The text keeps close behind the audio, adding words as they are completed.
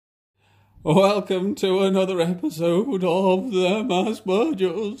Welcome to another episode of the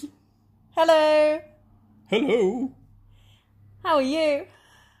Aspergers. Hello. Hello. How are you?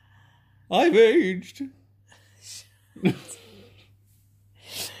 I've aged.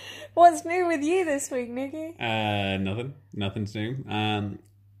 What's new with you this week, Nikki? Nothing. Nothing's new.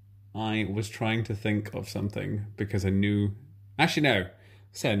 I was trying to think of something because I knew... Actually, no.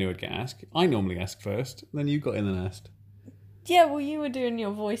 Say I knew I'd get asked. I normally ask first, then you got in and asked. Yeah, well, you were doing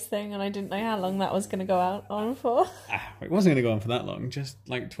your voice thing and I didn't know how long that was going to go out on for. It wasn't going to go on for that long. Just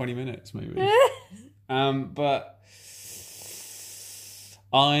like 20 minutes, maybe. But...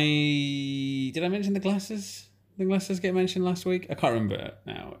 Did I mention the glasses? The glasses get mentioned last week? I can't remember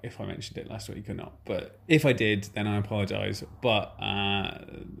now if I mentioned it last week or not. But if I did, then I apologise. But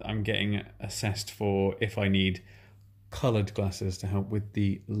I'm getting assessed for if I need coloured glasses to help with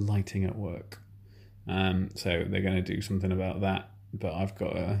the lighting at work. So they're going to do something about that. But I've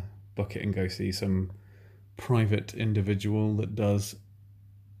got to book it and go see some private individual that does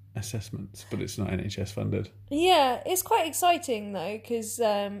assessments, but it's not NHS funded. Yeah, it's quite exciting though, because,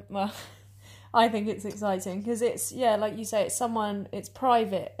 well, I think it's exciting because it's, yeah, like you say, it's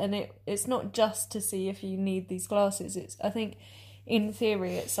private and it's not just to see if you need these glasses. I think in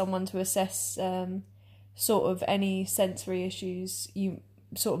theory it's someone to assess sort of any sensory issues you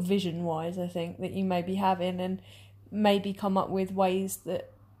sort of vision wise, I think, that you may be having, and maybe come up with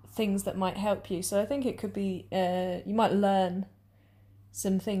things that might help you. So I think it could be, you might learn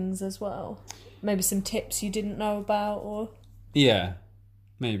some things as well. Maybe some tips you didn't know about, or... Yeah,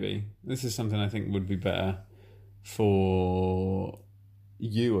 maybe. This is something I think would be better for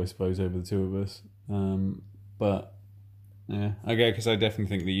you, I suppose, over the two of us. But, yeah. Okay, because I definitely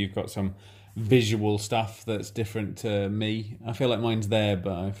think that you've got some visual stuff that's different to me. I feel like mine's there,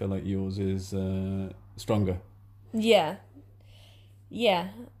 but I feel like yours is stronger. Yeah. Yeah.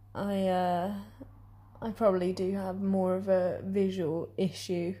 I probably do have more of a visual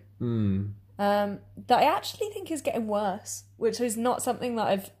issue. That I actually think is getting worse, which is not something that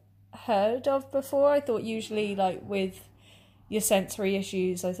I've heard of before. I thought usually, like, with your sensory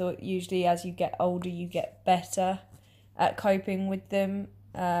issues, I thought usually as you get older you get better at coping with them,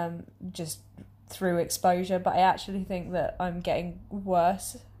 just through exposure, but I actually think that I'm getting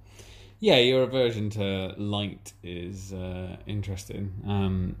worse. Yeah, your aversion to light is interesting.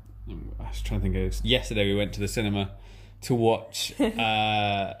 I was trying to think of... Yesterday we went to the cinema to watch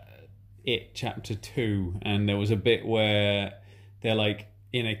It Chapter 2, and there was a bit where they're like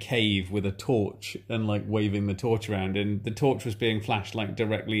in a cave with a torch and like waving the torch around, and the torch was being flashed like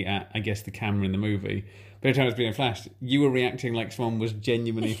directly at, I guess, the camera in the movie. But every time it was being flashed, you were reacting like someone was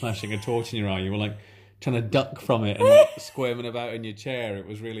genuinely flashing a torch in your eye. You were like trying to duck from it and like squirming about in your chair. It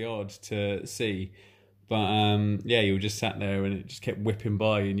was really odd to see. But, yeah, you were just sat there and it just kept whipping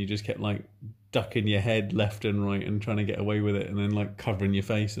by and you just kept, like, ducking your head left and right and trying to get away with it and then, like, covering your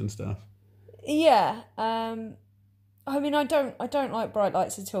face and stuff. Yeah. I mean, I don't like bright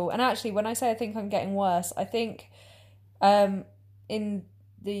lights at all. And actually, when I say I think I'm getting worse, I think in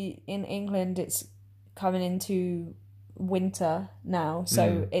England it's coming into winter now.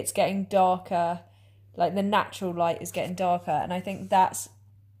 So it's getting darker. Like, the natural light is getting darker. And I think that's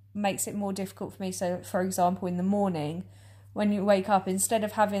makes it more difficult for me. So, for example, in the morning, when you wake up, instead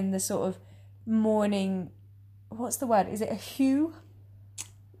of having the sort of morning, what's the word? Is it a hue?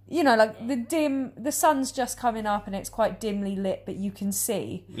 You know, like the sun's just coming up and it's quite dimly lit, but you can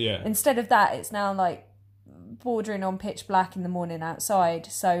see. Yeah. Instead of that, it's now like bordering on pitch black in the morning outside.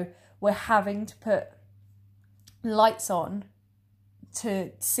 So we're having to put lights on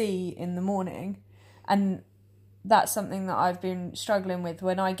to see in the morning, and that's something that I've been struggling with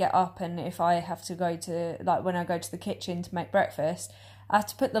when I get up, and if I have to go to, like, when I go to the kitchen to make breakfast, I have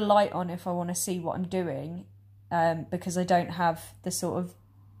to put the light on if I want to see what I'm doing, because I don't have the sort of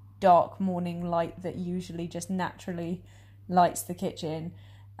dark morning light that usually just naturally lights the kitchen.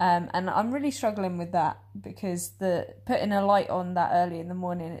 And I'm really struggling with that because putting a light on that early in the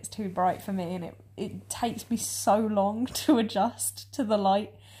morning, it's too bright for me, and it takes me so long to adjust to the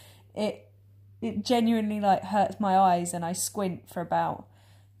light. It genuinely, like, hurts my eyes and I squint for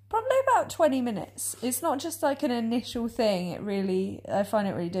probably about 20 minutes. It's not just like an initial thing. I find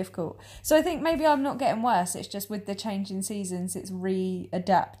it really difficult. So I think maybe I'm not getting worse. It's just with the changing seasons, it's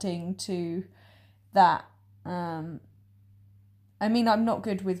readapting to that. I mean, I'm not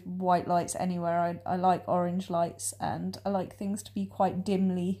good with white lights anywhere. I like orange lights, and I like things to be quite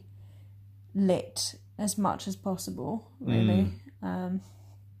dimly lit as much as possible, really.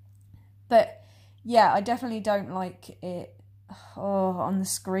 But yeah, I definitely don't like it on the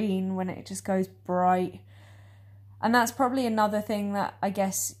screen when it just goes bright. And that's probably another thing that I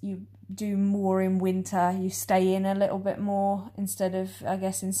guess you do more in winter. You stay in a little bit more instead of, I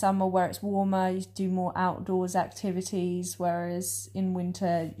guess, in summer where it's warmer, you do more outdoors activities, whereas in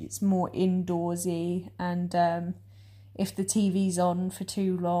winter it's more indoorsy. And if the TV's on for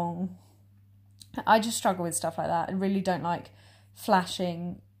too long, I just struggle with stuff like that. I really don't like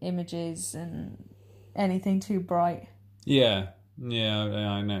flashing images and anything too bright. Yeah,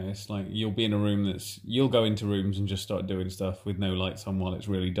 I know. It's like you'll be in a room you'll go into rooms and just start doing stuff with no lights on while it's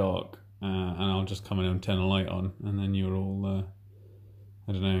really dark, and I'll just come in and turn a light on, and then you're all,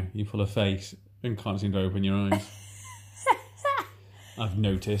 I don't know, you pull a face and can't seem to open your eyes. I've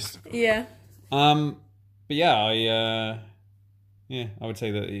noticed. Yeah. But yeah, I would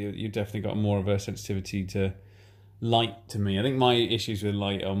say that you definitely got more of a sensitivity to light to me. I think my issues with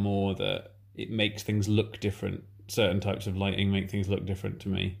light are more that it makes things look different. Certain types of lighting make things look different to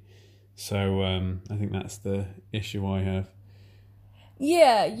me. So I think that's the issue I have.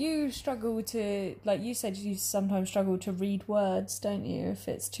 Yeah, you struggle to, like you said, you sometimes struggle to read words, don't you? If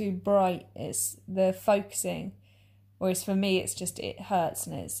it's too bright, it's the focusing. Whereas for me, it's just, it hurts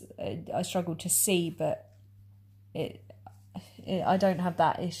and I struggle to see, but I don't have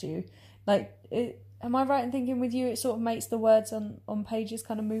that issue. Like, am I right in thinking with you, it sort of makes the words on pages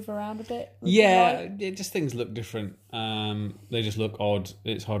kind of move around a bit? Yeah, things look different. They just look odd.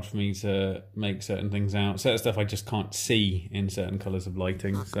 It's hard for me to make certain things out. Certain stuff I just can't see in certain colours of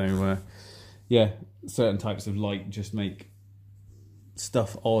lighting. So, certain types of light just make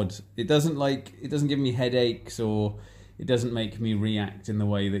stuff odd. It doesn't give me headaches, or it doesn't make me react in the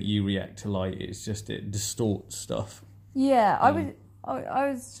way that you react to light. It's just, it distorts stuff. Yeah, I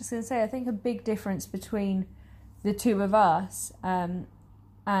was just going to say, I think a big difference between the two of us, and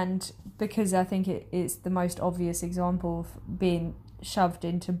because I think it's the most obvious example of being shoved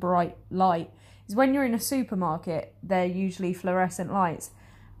into bright light, is when you're in a supermarket, they're usually fluorescent lights,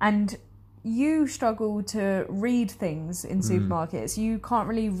 and you struggle to read things in supermarkets. You can't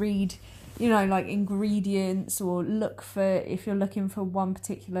really read, like ingredients, or look for, if you're looking for one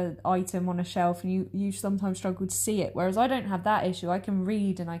particular item on a shelf, and you sometimes struggle to see it. Whereas I don't have that issue. I can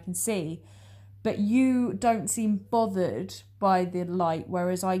read and I can see, but you don't seem bothered by the light,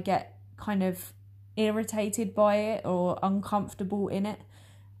 whereas I get kind of irritated by it or uncomfortable in it.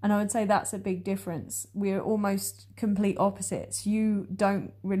 And I would say that's a big difference. We're almost complete opposites. You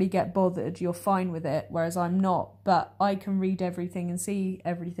don't really get bothered. You're fine with it, whereas I'm not. But I can read everything and see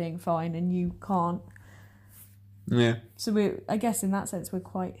everything fine, and you can't. Yeah. So I guess in that sense, we're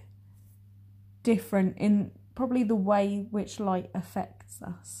quite different in probably the way which light affects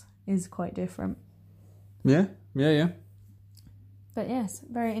us is quite different. Yeah. But yes,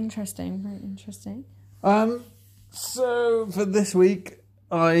 very interesting. So for this week,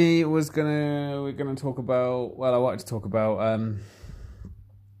 we're gonna talk about. Well, I wanted to talk about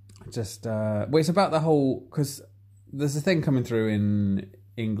it's about the whole, because there's a thing coming through in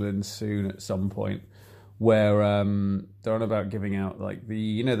England soon at some point where they're on about giving out like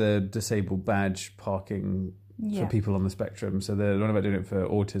the disabled badge parking for people on the spectrum. So they're on about doing it for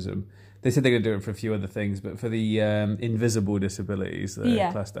autism. They said they're going to do it for a few other things, but for the invisible disabilities that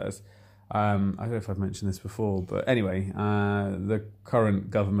they're classed as. I don't know if I've mentioned this before, but anyway, the current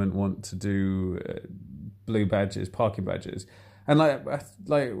government want to do blue badges, parking badges, and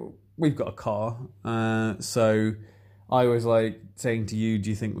like we've got a car, so I was like saying to you, do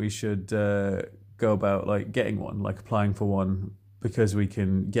you think we should go about like getting one, like applying for one, because we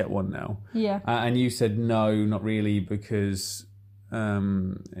can get one now? Yeah. And you said no, not really, because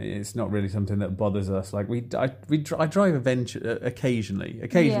it's not really something that bothers us. Like I drive occasionally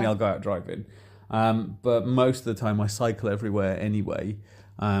I'll go out driving, but most of the time I cycle everywhere anyway,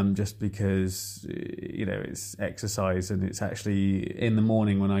 just because it's exercise, and it's actually in the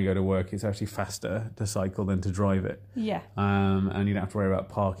morning when I go to work, it's actually faster to cycle than to drive it. And you don't have to worry about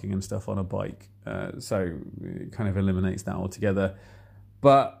parking and stuff on a bike, so it kind of eliminates that altogether.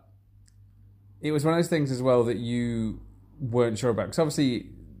 But it was one of those things as well that you weren't sure about, because obviously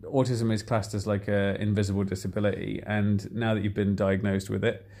autism is classed as like a invisible disability, and now that you've been diagnosed with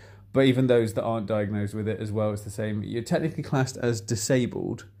it, but even those that aren't diagnosed with it as well, it's the same. You're technically classed as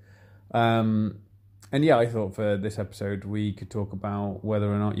disabled. And yeah, I thought for this episode we could talk about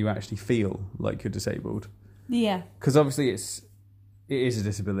whether or not you actually feel like you're disabled. Yeah. Because obviously it is a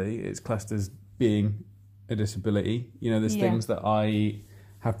disability. It's classed as being a disability. There's things that I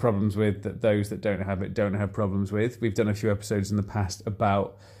have problems with that those that don't have it don't have problems with. We've done a few episodes in the past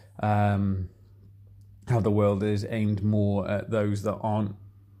about how the world is aimed more at those that aren't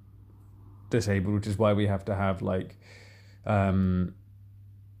disabled, which is why we have to have like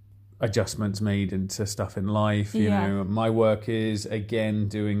adjustments made into stuff in life. You Yeah. know, my work is again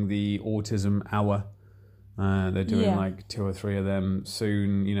doing the autism hour. They're doing Yeah. like 2 or 3 of them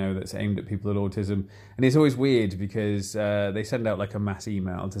soon, you know, that's aimed at people with autism. And it's always weird because they send out like a mass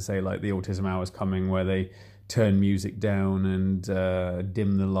email to say like the autism hour's coming, where they turn music down and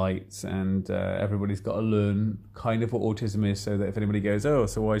dim the lights, and everybody's got to learn kind of what autism is, so that if anybody goes, oh,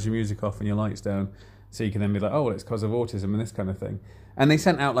 so why is your music off and your lights down? So you can then be like, oh, well, it's because of autism and this kind of thing. And they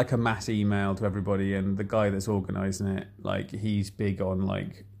sent out like a mass email to everybody, and the guy that's organising it, like, he's big on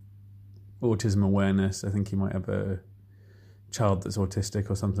like autism awareness. I think he might have a child that's autistic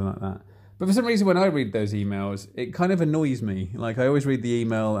or something like that. But for some reason, when I read those emails, it kind of annoys me. Like, I always read the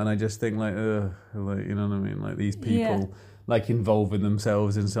email and I just think like, ugh, like, you know what I mean? Like, these people like involving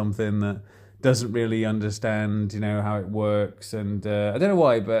themselves in something that doesn't really understand, you know, how it works. And I don't know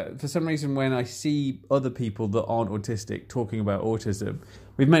why, but for some reason, when I see other people that aren't autistic talking about autism,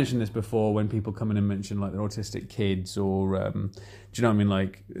 we've mentioned this before, when people come in and mention like their autistic kids, or do you know what I mean?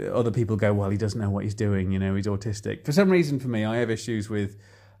 Like, other people go, well, he doesn't know what he's doing, you know, he's autistic. For some reason, for me, I have issues with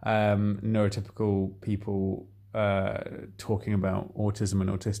neurotypical people talking about autism and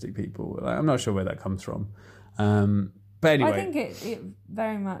autistic people. I'm not sure where that comes from. But anyway, I think it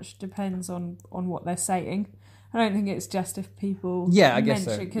very much depends on what they're saying. I don't think it's just if people I guess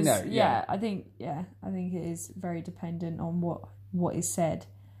so. Because No, I think it is very dependent on what is said.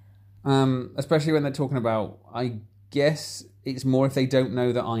 Especially when they're talking about, I guess it's more if they don't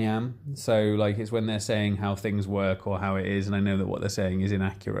know that I am. So like, it's when they're saying how things work or how it is, and I know that what they're saying is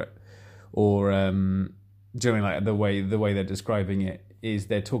inaccurate, or during like the way they're describing it is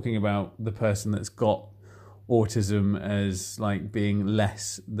they're talking about the person that's got autism as like being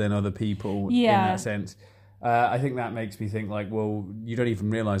less than other people in that sense. I think that makes me think like, well, you don't even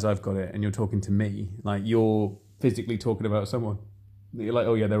realise I've got it, and you're talking to me. Like, you're physically talking about someone. You're like,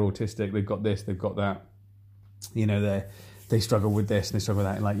 oh yeah, they're autistic, they've got this, they've got that. You know, they struggle with this and they struggle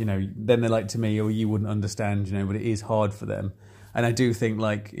with that. And like, you know, then they're like to me, oh, you wouldn't understand, you know, but it is hard for them. And I do think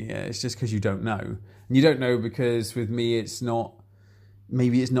like, yeah, it's just because you don't know. And you don't know because with me,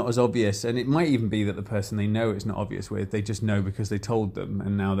 maybe it's not as obvious. And it might even be that the person they know it's not obvious with, they just know because they told them,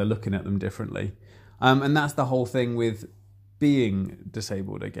 and now they're looking at them differently. And that's the whole thing with being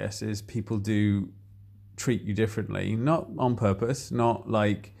disabled, I guess, is people do treat you differently, not on purpose, not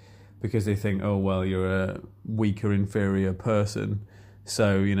like because they think, oh, well, you're a weaker, inferior person,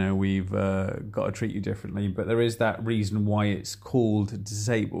 so, you know, we've got to treat you differently. But there is that reason why it's called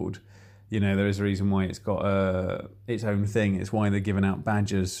disabled. You know, there is a reason why it's got its own thing. It's why they're giving out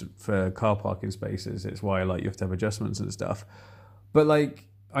badges for car parking spaces. It's why, like, you have to have adjustments and stuff. But, like,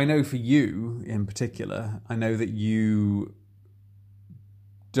 I know for you in particular, I know that you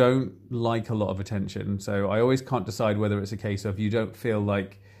don't like a lot of attention. So I always can't decide whether it's a case of you don't feel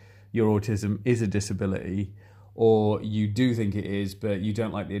like your autism is a disability, or you do think it is, but you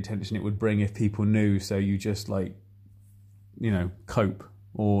don't like the attention it would bring if people knew. So you just like, you know, cope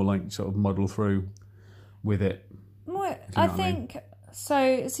or like sort of muddle through with it. Well, I think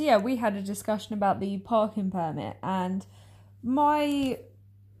so. So yeah, we had a discussion about the parking permit, and my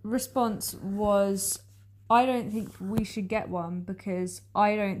response was, I don't think we should get one because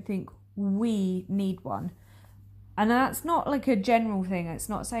I don't think we need one. And that's not like a general thing. It's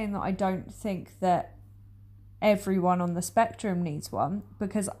not saying that I don't think that everyone on the spectrum needs one,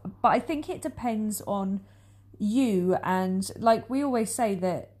 but I think it depends on you. And like we always say,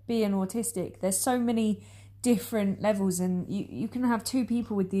 that being autistic, there's so many different levels, and you can have 2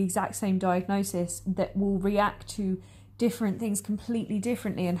 people with the exact same diagnosis that will react to different things completely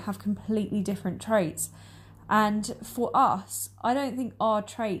differently and have completely different traits. And for us, I don't think our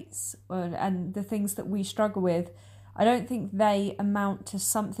traits and the things that we struggle with, I don't think they amount to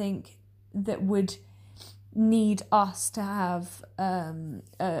something that would need us to have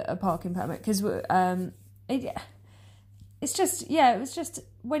a parking permit. Because it's just, it was just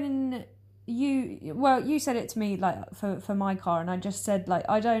when you said it to me, like for my car, and I just said, like,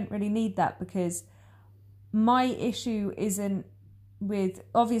 I don't really need that because my issue isn't with,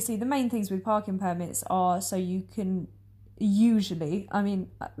 obviously the main things with parking permits are so you can usually, I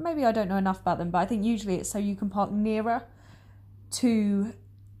mean, maybe I don't know enough about them, but I think usually it's so you can park nearer to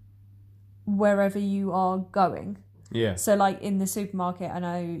wherever you are going. Yeah. So like in the supermarket, I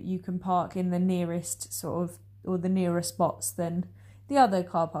know you can park in the nearest sort of, or the nearer spots than the other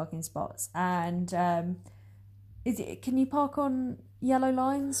car parking spots. And can you park on yellow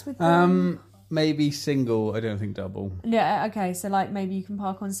lines with them? Maybe single, I don't think double. Yeah, okay, so like maybe you can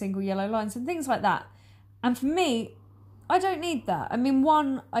park on single yellow lines and things like that. And for me, I don't need that. I mean,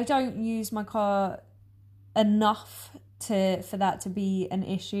 one, I don't use my car enough for that to be an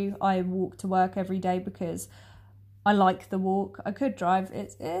issue. I walk to work every day because I like the walk. I could drive.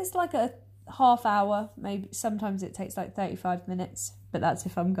 It's like a half hour, maybe sometimes it takes like 35 minutes, but that's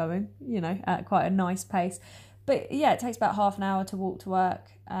if I'm going, at quite a nice pace. But yeah, it takes about half an hour to walk to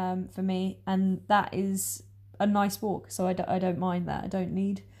work for me, and that is a nice walk, so I don't mind that. I don't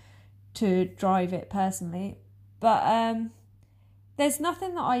need to drive it personally. But there's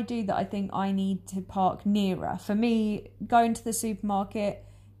nothing that I do that I think I need to park nearer. For me, going to the supermarket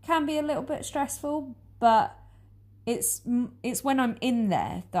can be a little bit stressful, but it's when I'm in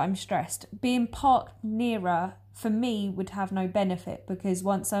there that I'm stressed. Being parked nearer, for me, would have no benefit, because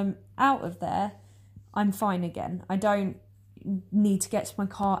once I'm out of there, I'm fine again. I don't need to get to my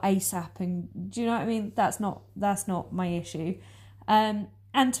car ASAP, and do you know what I mean? That's not my issue.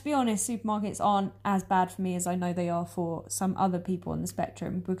 And to be honest, supermarkets aren't as bad for me as I know they are for some other people on the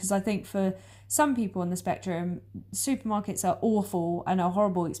spectrum, because I think for some people on the spectrum, supermarkets are awful and a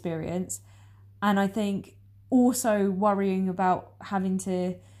horrible experience. And I think also worrying about having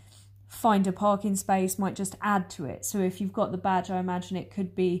to find a parking space might just add to it. So if you've got the badge, I imagine it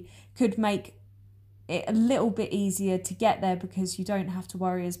could make it a little bit easier to get there, because you don't have to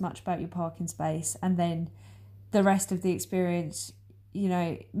worry as much about your parking space, and then the rest of the experience,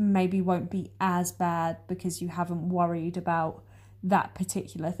 maybe won't be as bad because you haven't worried about that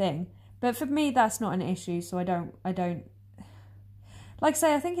particular thing. But for me, that's not an issue, so I don't like I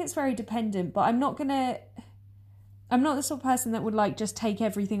say, I think it's very dependent, but I'm not the sort of person that would like just take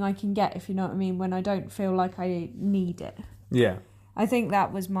everything I can get, if you know what I mean, when I don't feel like I need it. Yeah. I think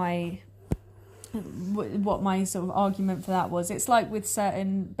that was what my sort of argument for that was. It's like with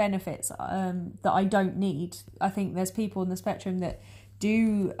certain benefits that I don't need. I think there's people on the spectrum that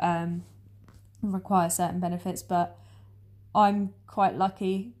do require certain benefits, but I'm quite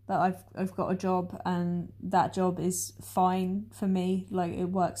lucky that I've got a job, and that job is fine for me. Like, it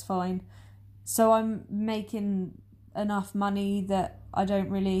works fine. So I'm making enough money that I don't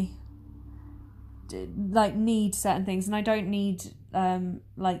really need certain things, and I don't need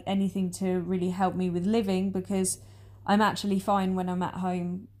anything to really help me with living, because I'm actually fine when I'm at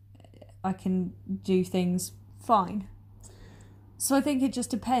home. I can do things fine. So I think it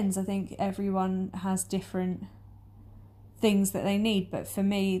just depends. I think everyone has different things that they need, but for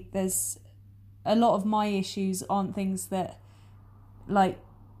me, there's a lot of my issues aren't things that, I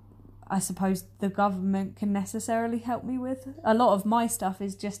suppose, the government can necessarily help me with. A lot of my stuff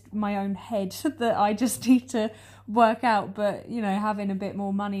is just my own head that I just need to work out. But, having a bit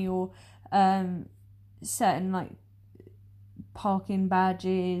more money, or certain parking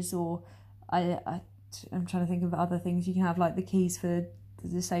badges, or I'm trying to think of other things you can have, like the keys for the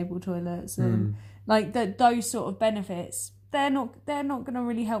disabled toilets, and those sort of benefits. They're not going to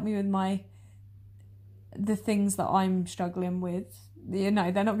really help me with the things that I'm struggling with. They're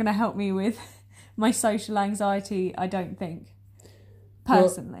not going to help me with my social anxiety, I don't think,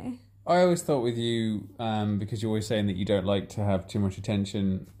 personally. Well, I always thought with you, because you're always saying that you don't like to have too much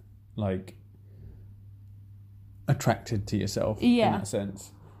attention, attracted to yourself, in that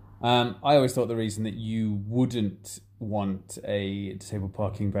sense. I always thought the reason that you wouldn't want a disabled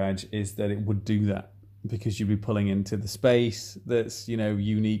parking badge is that it would do that, because you'd be pulling into the space that's,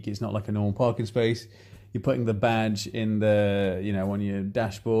 unique. It's not like a normal parking space. You're putting the badge in the, on your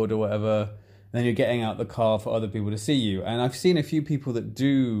dashboard or whatever, and then you're getting out the car for other people to see you. And I've seen a few people that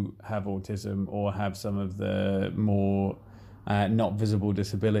do have autism or have some of the more not visible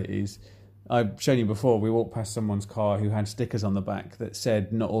disabilities. I've shown you before, we walked past someone's car who had stickers on the back that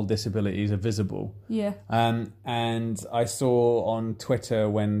said, "Not all disabilities are visible." Yeah. And I saw on Twitter,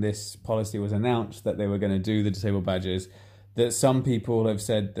 when this policy was announced that they were going to do the disabled badges, that some people have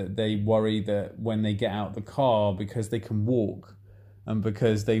said that they worry that when they get out the car, because they can walk and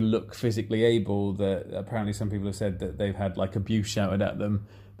because they look physically able, that apparently some people have said that they've had abuse shouted at them,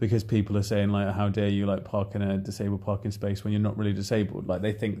 because people are saying how dare you park in a disabled parking space when you're not really disabled.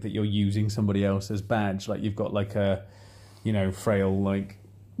 They think that you're using somebody else's badge, you've got a frail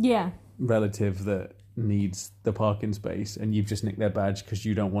relative that needs the parking space, and you've just nicked their badge because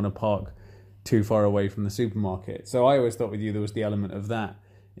you don't want to park too far away from the supermarket. So I always thought with you there was the element of that,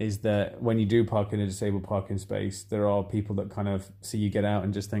 is that when you do park in a disabled parking space, there are people that kind of see you get out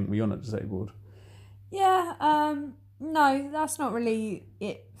and just think, well, you're not disabled. Yeah, no, that's not really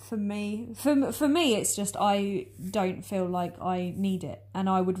it for me. For me, it's just I don't feel like I need it, and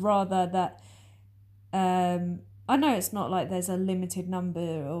I would rather that. I know it's not like there's a limited number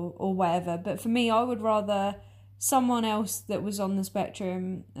or whatever, but for me, I would rather someone else that was on the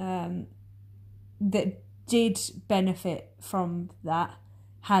spectrum that did benefit from that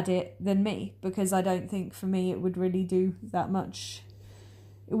had it than me, because I don't think for me it would really do that much.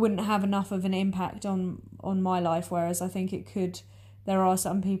 It wouldn't have enough of an impact on my life, whereas I think it could. There are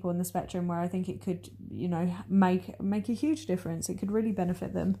some people on the spectrum where I think it could, make a huge difference. It could really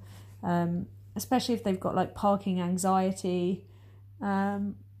benefit them, especially if they've got like parking anxiety,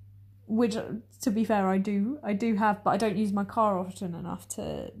 which, to be fair, I do have, but I don't use my car often enough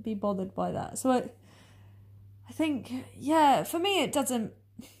to be bothered by that. So I think, for me,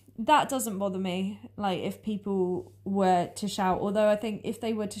 that doesn't bother me, like if people were to shout, although I think if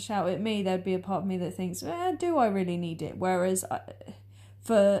they were to shout at me, there'd be a part of me that thinks, do I really need it? Whereas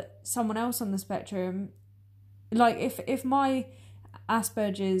for someone else on the spectrum, like if my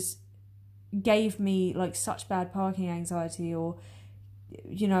Asperger's gave me like such bad parking anxiety, or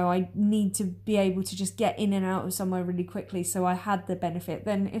I need to be able to just get in and out of somewhere really quickly, so I had the benefit,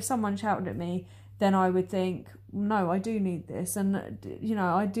 then if someone shouted at me, then I would think, no, I do need this, and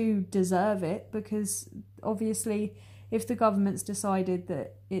I do deserve it, because obviously if the government's decided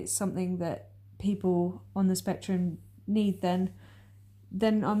that it's something that people on the spectrum need, then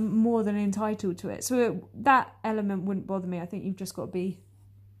I'm more than entitled to it. So that element wouldn't bother me. I think you've just got to be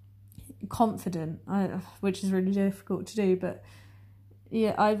confident, which is really difficult to do, but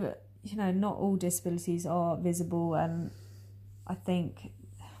yeah, not all disabilities are visible, and I think,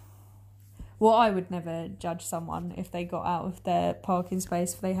 well, I would never judge someone if they got out of their parking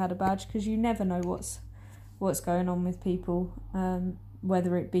space if they had a badge, because you never know what's going on with people,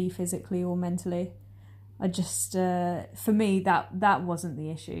 whether it be physically or mentally. I just, for me, that wasn't the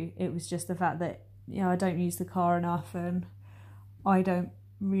issue. It was just the fact that, I don't use the car enough and I don't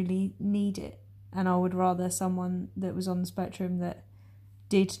really need it. And I would rather someone that was on the spectrum that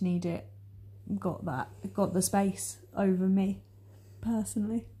did need it got the space over me,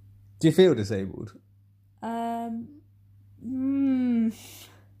 personally. Do you feel disabled?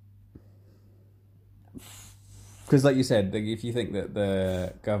 Because like you said, if you think that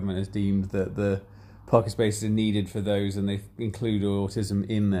the government has deemed that the parking spaces are needed for those and they include autism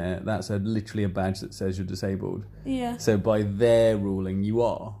in there, that's literally a badge that says you're disabled. Yeah. So by their ruling, you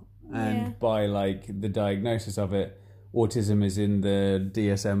are. And by like the diagnosis of it, autism is in the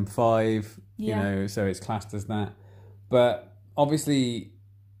DSM-5, so it's classed as that. But obviously,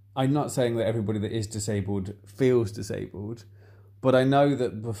 I'm not saying that everybody that is disabled feels disabled, but I know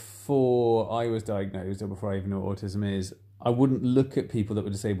that before I was diagnosed, or before I even knew what autism is, I wouldn't look at people that were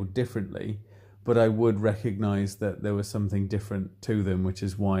disabled differently, but I would recognise that there was something different to them, which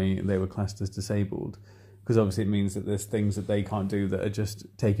is why they were classed as disabled. Because obviously it means that there's things that they can't do that are just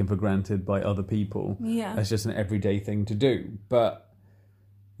taken for granted by other people. Yeah. That's just an everyday thing to do. But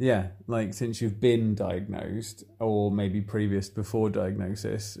yeah, like since you've been diagnosed, or maybe before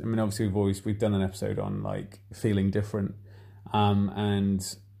diagnosis, I mean, obviously we've done an episode on like feeling different,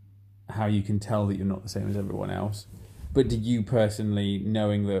 and how you can tell that you're not the same as everyone else. But do you personally,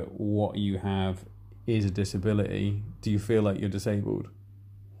 knowing that what you have is a disability, do you feel like you're disabled?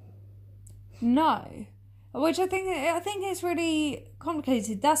 No. Which I think it's really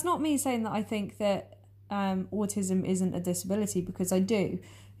complicated. That's not me saying that I think that autism isn't a disability, because I do.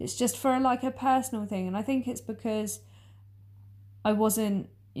 It's just for like a personal thing, and I think it's because I wasn't,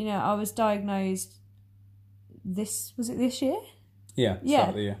 I was diagnosed this year? Yeah, start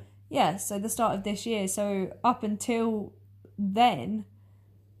of the year. Yeah, so the start of this year. So up until then,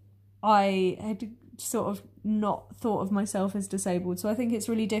 I had sort of not thought of myself as disabled. So I think it's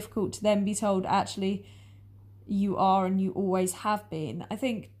really difficult to then be told, actually, you are and you always have been. I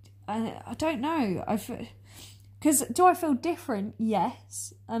think, I don't know. Because do I feel different?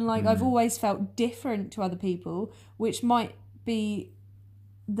 Yes. And like I've always felt different to other people, which might be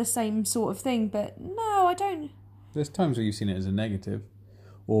the same sort of thing. But no, I don't. There's times where you've seen it as a negative.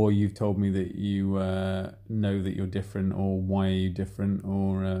 Or you've told me that you know that you're different, or why are you different,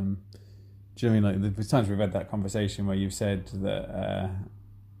 or do you know what I mean? Like there's times we've had that conversation where you've said that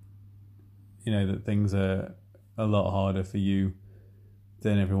that things are a lot harder for you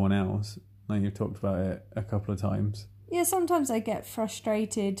than everyone else. Like you've talked about it a couple of times. Yeah, sometimes I get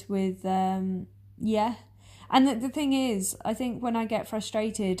frustrated with And the thing is, I think when I get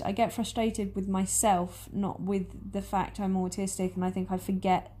frustrated with myself, not with the fact I'm autistic, and I think I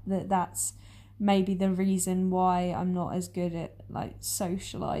forget that that's maybe the reason why I'm not as good at like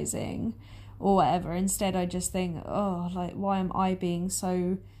socialising or whatever. Instead, I just think, why am I being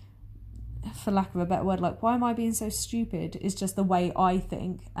so, for lack of a better word, like why am I being so stupid? It's just the way I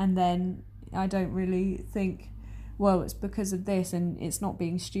think, and then I don't really think, well, it's because of this, and it's not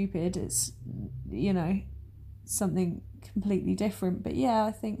being stupid. It's, something completely different. But yeah,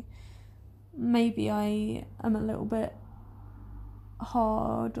 I think maybe I am a little bit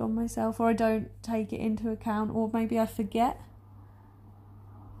hard on myself, or I don't take it into account, or maybe I forget.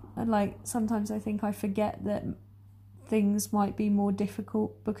 And like sometimes I think I forget that things might be more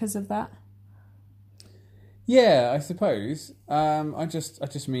difficult because of that. Yeah, I suppose. I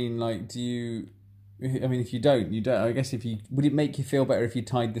just mean, like, do you? I mean, if you don't, you don't. I guess if you would it make you feel better if you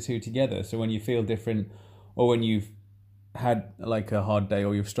tied the two together? So when you feel different, or when you've had like a hard day,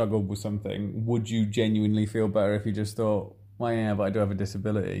 or you've struggled with something, would you genuinely feel better if you just thought, well, yeah, but I do have a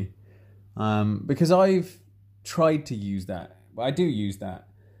disability? Because I've tried to use that. I do use that.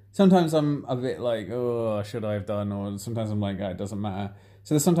 Sometimes I'm a bit like, oh, should I have done? Or sometimes I'm like, oh, it doesn't matter.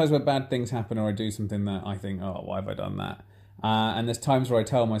 So there's sometimes where bad things happen, or I do something that I think, oh, why have I done that? And there's times where I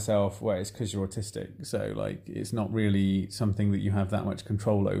tell myself, well, it's because you're autistic. So, like, it's not really something that you have that much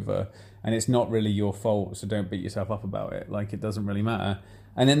control over. And it's not really your fault, so don't beat yourself up about it. Like, it doesn't really matter.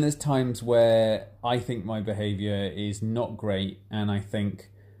 And then there's times where I think my behaviour is not great, and I think,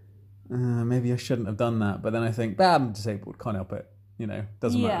 maybe I shouldn't have done that. But then I think, I'm disabled, can't help it. You know,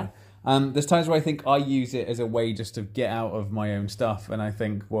 doesn't matter. There's times where I think I use it as a way just to get out of my own stuff, and I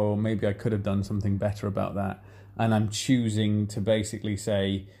think, well, maybe I could have done something better about that. And I'm choosing to basically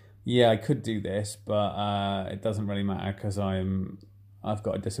say, yeah, I could do this, but it doesn't really matter because I've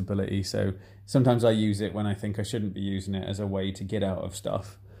got a disability. So sometimes I use it when I think I shouldn't be using it as a way to get out of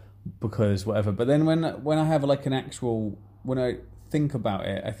stuff, because whatever. But then when I have like when I think about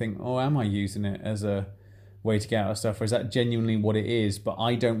it, I think, oh, am I using it as a way to get out of stuff, or is that genuinely what it is? But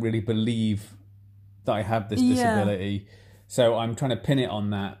I don't really believe that I have this disability. So I'm trying to pin it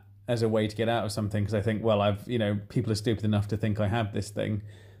on that as a way to get out of something, because I think, well, people are stupid enough to think I have this thing.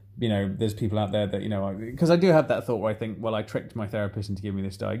 You know, there's people out there that, because I do have that thought where I think, well, I tricked my therapist into giving me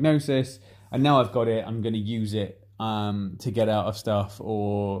this diagnosis, and now I've got it, I'm going to use it to get out of stuff,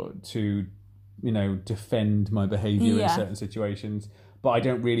 or to, defend my behaviour in certain situations. But I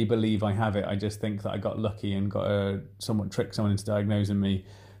don't really believe I have it. I just think that I got lucky and got somewhat tricked someone into diagnosing me,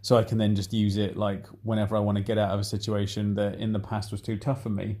 so I can then just use it like whenever I want to get out of a situation that in the past was too tough for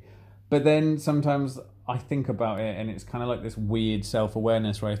me. But then sometimes I think about it, and it's kind of like this weird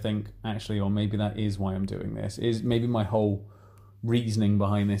self-awareness where I think, actually, or maybe that is why I'm doing this. Is maybe my whole reasoning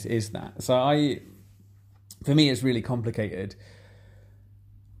behind this is that. So for me, it's really complicated.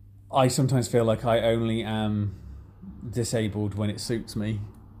 I sometimes feel like I only am disabled when it suits me,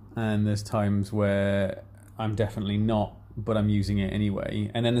 and there's times where I'm definitely not, but I'm using it anyway.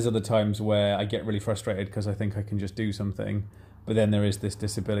 And then there's other times where I get really frustrated because I think I can just do something, but then there is this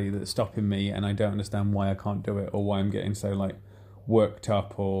disability that's stopping me, and I don't understand why I can't do it, or why I'm getting so like worked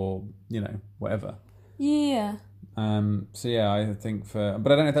up, or whatever. So yeah, I think but I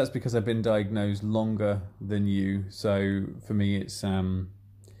don't know if that's because I've been diagnosed longer than you. So for me, it's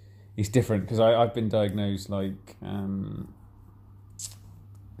different, because I've been diagnosed like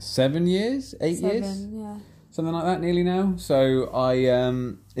 7 years, 8 years, something like that, nearly now. So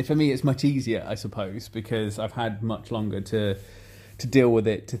for me, it's much easier, I suppose, because I've had much longer to deal with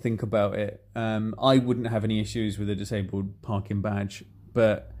it, to think about it. I wouldn't have any issues with a disabled parking badge,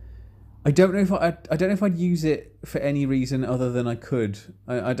 but I don't know if I'd use it for any reason other than I could.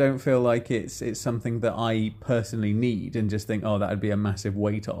 I don't feel like it's something that I personally need, and just think, oh, that'd be a massive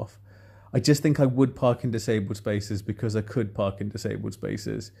weight off. I just think I would park in disabled spaces because I could park in disabled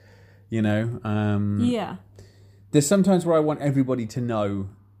spaces, There's sometimes where I want everybody to know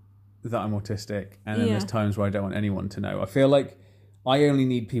that I'm autistic, and then there's times where I don't want anyone to know. I feel like I only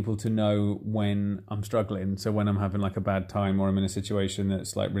need people to know when I'm struggling. So when I'm having like a bad time, or I'm in a situation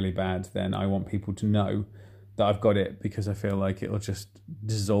that's like really bad, then I want people to know that I've got it, because I feel like it'll just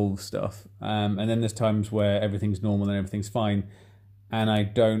dissolve stuff. And then there's times where everything's normal and everything's fine, and I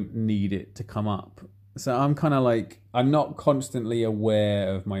don't need it to come up. So I'm kind of like, I'm not constantly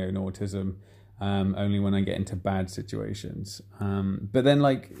aware of my own autism, only when I get into bad situations. But then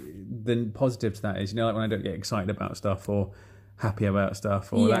like, the positive to that is, like when I don't get excited about stuff, or happy about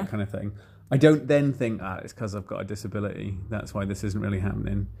stuff, or that kind of thing, I don't then think, it's because I've got a disability, that's why this isn't really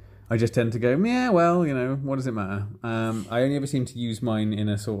happening. I just tend to go, yeah, well, what does it matter? I only ever seem to use mine in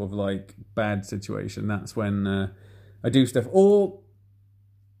a sort of like bad situation. That's when I do stuff. Or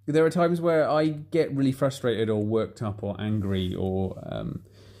there are times where I get really frustrated, or worked up, or angry, or do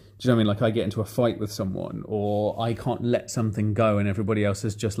you know what I mean? Like I get into a fight with someone, or I can't let something go and everybody else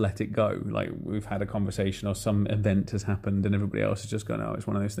has just let it go. Like we've had a conversation, or some event has happened and everybody else has just gone, oh, it's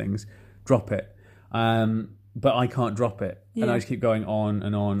one of those things, drop it. But I can't drop it. And I just keep going on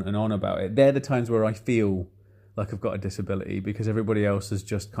and on and on about it. They're the times where I feel like I've got a disability, because everybody else has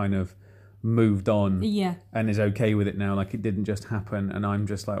just kind of moved on Yeah. and is okay with it now, like it didn't just happen, and I'm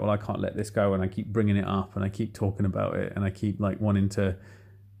just like, well, I can't let this go, and I keep bringing it up and I keep talking about it and I keep like wanting to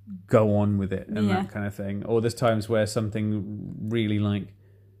go on with it and that kind of thing. Or there's times where something really like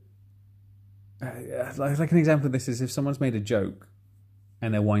an example of this is if someone's made a joke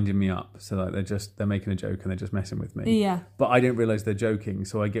and they're winding me up, so like they're making a joke and they're just messing with me, but I didn't realize they're joking,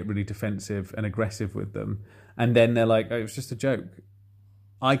 so I get really defensive and aggressive with them, and then they're like, oh, it's just a joke.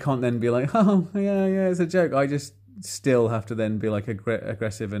 I can't then be like, oh yeah, it's a joke. I just still have to then be like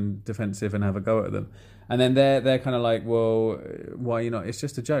aggressive and defensive and have a go at them. And then they're kind of like, well, why are you not? It's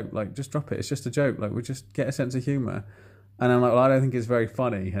just a joke. Like, just drop it. It's just a joke. Like, we just get a sense of humor. And I'm like, well, I don't think it's very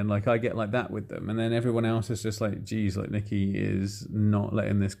funny. And like, I get like that with them. And then everyone else is just like, geez, like Nikki is not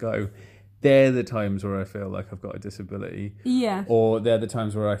letting this go. They're the times where I feel like I've got a disability. Yeah. Or they're the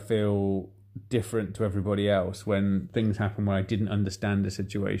times where I feel different to everybody else, when things happen where I didn't understand a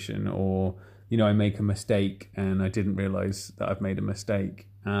situation, or you know, I make a mistake and I didn't realize that I've made a mistake.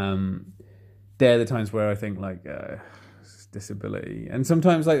 They're the times where I think like disability, and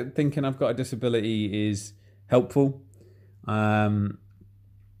sometimes like thinking I've got a disability is helpful.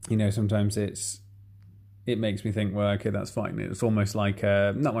 You know, sometimes it makes me think, well, okay, that's fine. It's almost like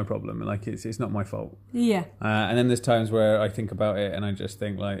not my problem. Like it's not my fault. Yeah. And then there's times where I think about it and I just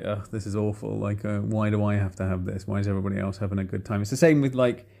think like, oh, this is awful. Like, why do I have to have this? Why is everybody else having a good time? It's the same with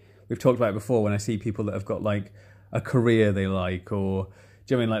like, we've talked about it before, when I see people that have got like a career they like, or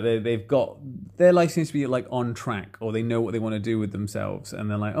do you know what I mean? Like they've got, their life seems to be like on track, or they know what they want to do with themselves. And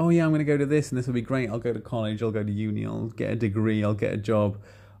they're like, oh yeah, I'm going to go to this and this will be great. I'll go to college. I'll go to uni. I'll get a degree. I'll get a job.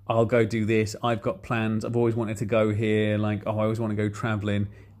 I'll go do this. I've got plans. I've always wanted to go here. Like, oh, I always want to go traveling.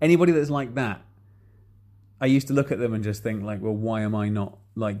 Anybody that's like that, I used to look at them and just think like, well, why am I not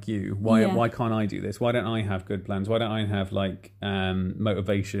like you? Why can't I do this? Why don't I have good plans? Why don't I have like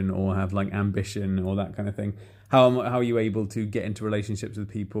motivation, or have like ambition, or that kind of thing? How are you able to get into relationships with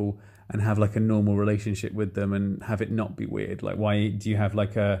people and have like a normal relationship with them and have it not be weird? Like, why do you have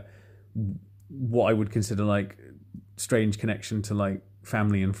like what I would consider like strange connection to like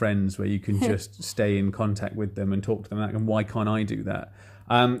family and friends, where you can just stay in contact with them and talk to them, and why can't I do that?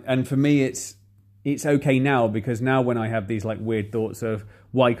 And for me, it's okay now, because now when I have these like weird thoughts of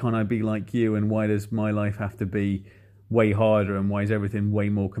why can't I be like you, and why does my life have to be way harder, and why is everything way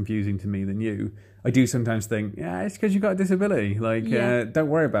more confusing to me than you, I do sometimes think, yeah, it's because you've got a disability. Like, don't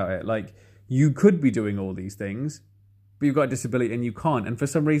worry about it. Like, you could be doing all these things, but you've got a disability and you can't. And for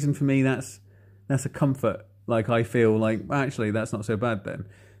some reason, for me, that's a comfort. Like, I feel like, actually, that's not so bad then.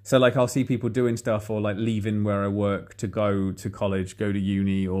 So, like, I'll see people doing stuff, or, like, leaving where I work to go to college, go to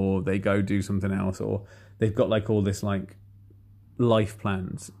uni, or they go do something else, or they've got, like, all this, like, life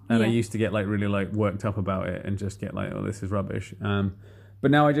plans. And I used to get, like, really, like, worked up about it and just get, like, oh, this is rubbish. But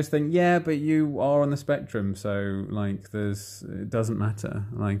now I just think, yeah, but you are on the spectrum, so, like, it doesn't matter.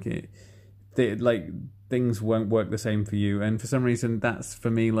 Like, things won't work the same for you. And for some reason, that's, for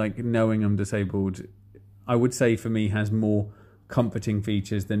me, like, knowing I'm disabled, I would say for me has more comforting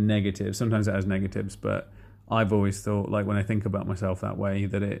features than negatives. Sometimes it has negatives, but I've always thought, like, when I think about myself that way,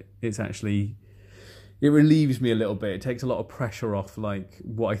 that it's actually, it relieves me a little bit. It takes a lot of pressure off, like,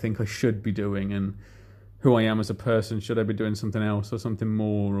 what I think I should be doing and who I am as a person. Should I be doing something else or something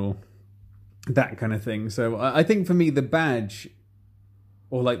more, or that kind of thing? So I think for me, the badge,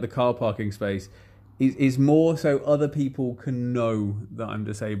 or like the car parking space, is more so other people can know that I'm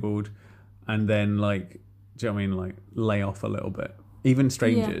disabled, and then, like, do you know what I mean? Like, lay off a little bit. Even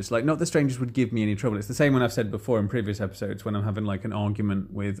strangers. Like, not that strangers would give me any trouble. It's the same when I've said before in previous episodes, when I'm having like an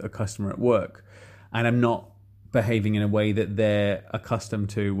argument with a customer at work and I'm not behaving in a way that they're accustomed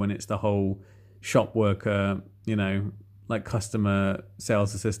to, when it's the whole shop worker, you know, like customer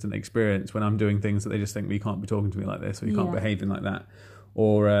sales assistant experience, when I'm doing things that they just think, well, you can't be talking to me like this, or you can't behaving like that,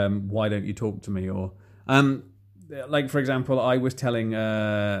 or why don't you talk to me? Or like, for example, I was telling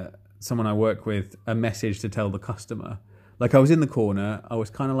someone I work with a message to tell the customer. Like, I was in the corner, I was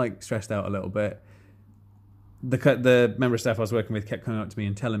kind of like stressed out a little bit. The member of staff I was working with kept coming up to me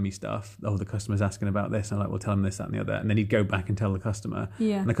and telling me stuff. Oh, the customer's asking about this. And I'm like, well, tell them this, that, and the other. And then he'd go back and tell the customer.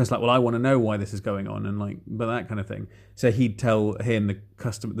 And the customer's like, well, I want to know why this is going on, and like, but that kind of thing. So he'd tell him, the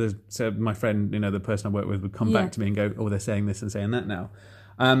customer, so my friend, you know, the person I work with, would come back to me and go, oh, they're saying this and saying that now.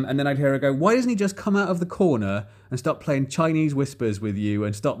 And then I'd hear her go, why doesn't he just come out of the corner and stop playing Chinese whispers with you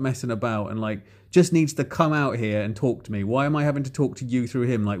and stop messing about, and like, just needs to come out here and talk to me? Why am I having to talk to you through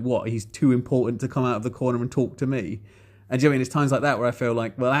him? Like, what? He's too important to come out of the corner and talk to me? And do you know what I mean? It's times like that where I feel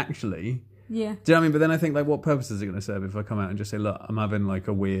like, well, actually, Yeah. Do you know what I mean? But then I think, like, what purpose is it going to serve if I come out and just say, look, I'm having like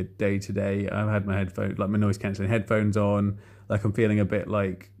a weird day today. I've had my headphones, like my noise cancelling headphones on. Like I'm feeling a bit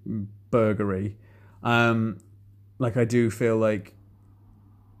like burgery. Like I do feel like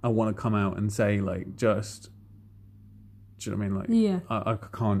I want to come out and say, like, just, do you know what I mean? Like, Yeah. I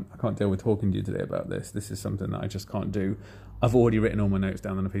can't deal with talking to you today about this. This is something that I just can't do. I've already written all my notes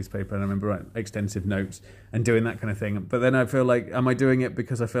down on a piece of paper, and I remember writing extensive notes and doing that kind of thing. But then I feel like, am I doing it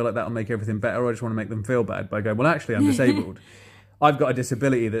because I feel like that'll make everything better, or I just want to make them feel bad by going, well, actually, I'm disabled. I've got a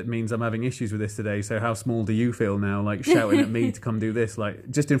disability that means I'm having issues with this today, so how small do you feel now, like shouting at me to come do this, like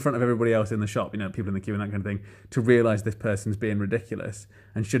just in front of everybody else in the shop, you know, people in the queue and that kind of thing, to realise this person's being ridiculous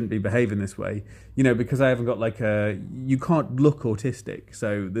and shouldn't be behaving this way, you know, because I haven't got like you can't look autistic,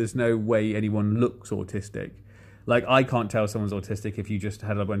 so there's no way anyone looks autistic. Like, I can't tell someone's autistic if you just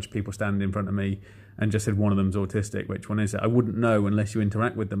had a bunch of people standing in front of me and just said one of them's autistic, which one is it? I wouldn't know unless you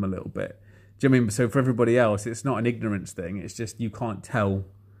interact with them a little bit. Do you know what I mean? So for everybody else, it's not an ignorance thing. It's just you can't tell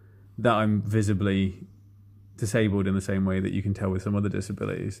that I'm visibly disabled in the same way that you can tell with some other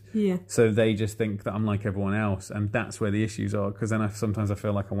disabilities. Yeah. So they just think that I'm like everyone else, and that's where the issues are. Because then sometimes I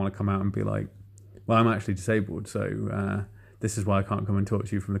feel like I want to come out and be like, well, I'm actually disabled, so this is why I can't come and talk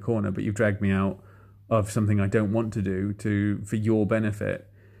to you from the corner, but you've dragged me out of something I don't want to do for your benefit.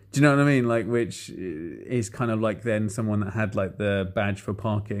 Do you know what I mean? Like, which is kind of like then someone that had like the badge for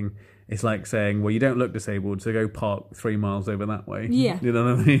parking. It's like saying, well, you don't look disabled, so go park 3 miles over that way. Yeah. You know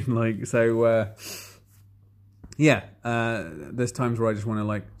what I mean? Like, so, there's times where I just want to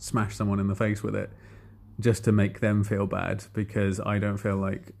like smash someone in the face with it just to make them feel bad, because I don't feel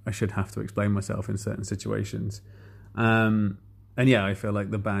like I should have to explain myself in certain situations. And yeah, I feel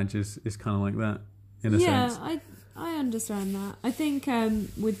like the badge is kind of like that. In a sense. Yeah, I understand that. I think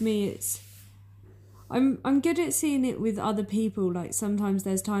with me it's I'm good at seeing it with other people. Like sometimes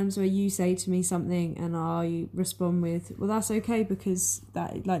there's times where you say to me something and I respond with, well, that's okay, because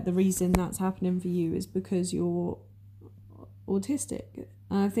that, like, the reason that's happening for you is because you're autistic.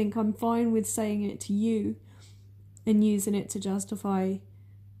 And I think I'm fine with saying it to you and using it to justify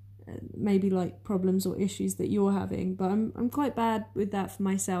maybe like problems or issues that you're having. But I'm quite bad with that for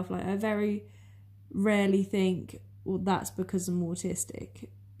myself. Like, I very rarely think, well, that's because I'm autistic.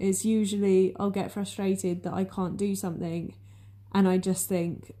 It's usually I'll get frustrated that I can't do something and I just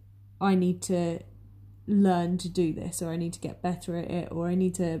think I need to learn to do this, or I need to get better at it, or I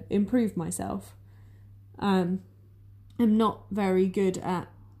need to improve myself. I'm not very good at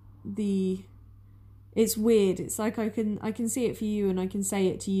it's weird. It's like I can see it for you and I can say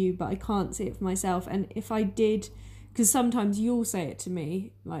it to you, but I can't see it for myself. And if I did, because sometimes you'll say it to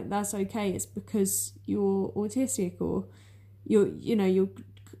me, like, that's okay, it's because you're autistic, or you'll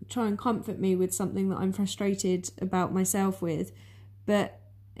try and comfort me with something that I'm frustrated about myself with. But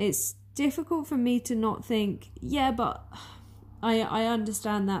it's difficult for me to not think, yeah, but I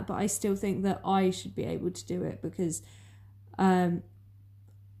understand that, but I still think that I should be able to do it, because I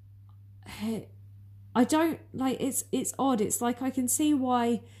don't, like, it's odd. It's like I can see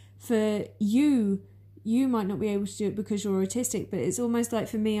why for you might not be able to do it because you're autistic, but it's almost like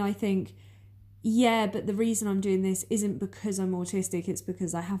for me, I think, yeah, but the reason I'm doing this isn't because I'm autistic, it's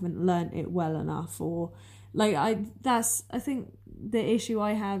because I haven't learnt it well enough, or like I think the issue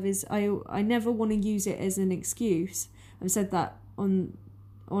I have is I never want to use it as an excuse. I've said that on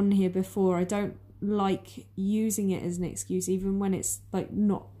here before. I don't like using it as an excuse, even when it's like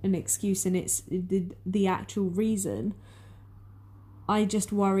not an excuse and it's the actual reason. I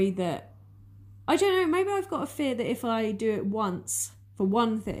just worry that, I don't know, maybe I've got a fear that if I do it once for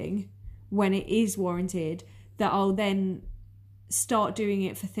one thing, when it is warranted, that I'll then start doing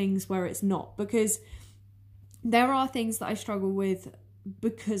it for things where it's not. Because there are things that I struggle with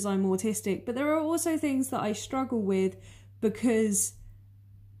because I'm autistic, but there are also things that I struggle with because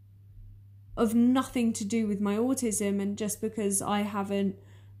of nothing to do with my autism, and just because I haven't,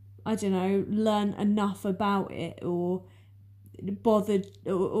 I don't know, learned enough about it, or bothered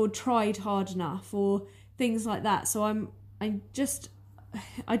or tried hard enough, or things like that. So I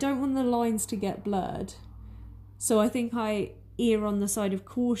don't want the lines to get blurred. So I think I err on the side of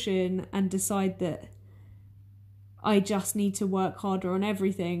caution and decide that I just need to work harder on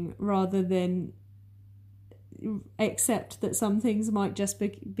everything, rather than accept that some things might just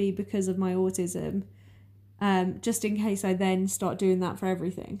be because of my autism, just in case I then start doing that for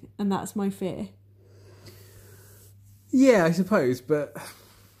everything. And that's my fear. Yeah, I suppose, but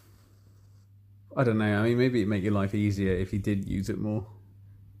I don't know. I mean, maybe it'd make your life easier if you did use it more.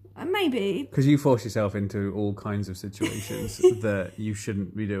 Maybe. Because you force yourself into all kinds of situations that you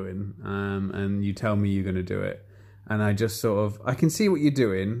shouldn't be doing, and you tell me you're going to do it. And I just sort of, I can see what you're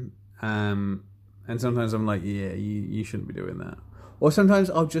doing, And sometimes I'm like, yeah, you shouldn't be doing that. Or sometimes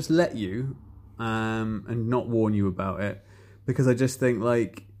I'll just let you and not warn you about it, because I just think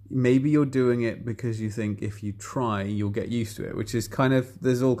like maybe you're doing it because you think if you try, you'll get used to it, which is kind of,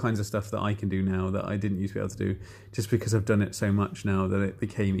 there's all kinds of stuff that I can do now that I didn't used to be able to do, just because I've done it so much now that it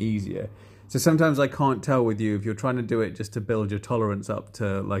became easier. So sometimes I can't tell with you if you're trying to do it just to build your tolerance up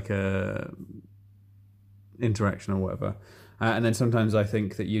to like a interaction or whatever. And then sometimes I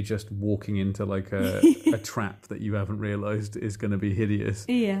think that you're just walking into like a trap that you haven't realised is going to be hideous.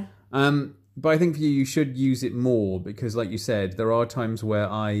 Yeah. But I think for you should use it more, because like you said, there are times where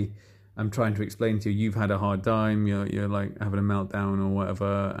I am trying to explain to you, you've had a hard time, you're like having a meltdown or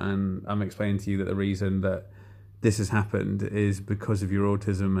whatever, and I'm explaining to you that the reason that this has happened is because of your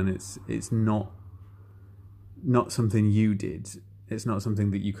autism, and it's not something you did. It's not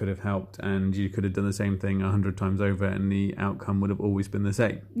something that you could have helped, and you could have done the same thing 100 times over, and the outcome would have always been the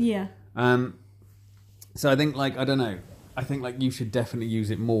same. Yeah. So I think, like, I don't know. I think, like, you should definitely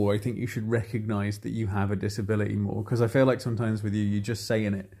use it more. I think you should recognise that you have a disability more, because I feel like sometimes with you, you're just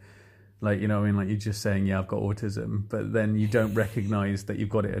saying it. Like, you know what I mean? Like, you're just saying, yeah, I've got autism, but then you don't recognise that you've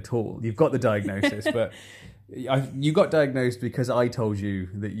got it at all. You've got the diagnosis, but you got diagnosed because I told you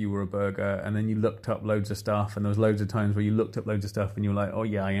that you were a burger, and then you looked up loads of stuff, and there was loads of times where you looked up loads of stuff and you were like, oh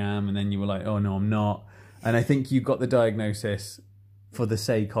yeah, I am, and then you were like, oh no, I'm not. And I think you got the diagnosis for the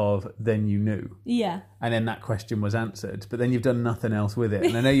sake of then you knew. Yeah. And then that question was answered, but then you've done nothing else with it.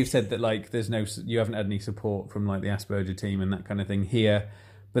 And I know you've said that like you haven't had any support from like the Asperger team and that kind of thing here,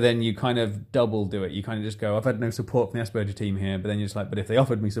 but then you kind of double do it. You kind of just go, I've had no support from the Asperger team here, but then you're just like, but if they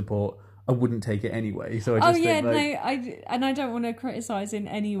offered me support, I wouldn't take it anyway. So I just think, like, I don't want to criticise in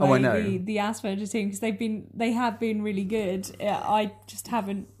any way the Asperger team, because they have been really good. I just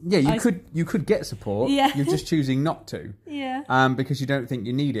haven't. Yeah, you could get support. Yeah. You're just choosing not to. Yeah. Because you don't think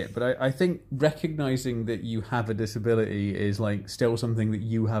you need it. But I think recognising that you have a disability is like still something that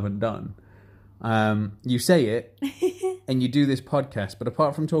you haven't done. You say it and you do this podcast, but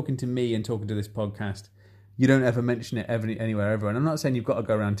apart from talking to me and talking to this podcast, you don't ever mention it anywhere ever. And I'm not saying you've got to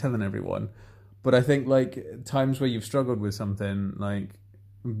go around telling everyone, but I think like times where you've struggled with something, like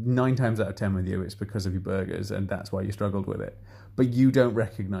 9 times out of 10 with you, it's because of your burgers, and that's why you struggled with it. But you don't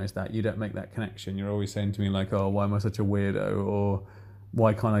recognise that. You don't make that connection. You're always saying to me like, oh, why am I such a weirdo? Or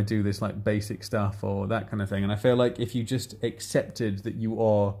why can't I do this like basic stuff or that kind of thing? And I feel like if you just accepted that you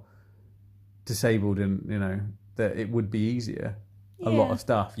are disabled and, you know, that it would be easier. A lot of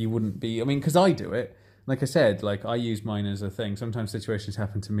stuff. You wouldn't be, I mean, because I do it. Like I said, like I use mine as a thing. Sometimes situations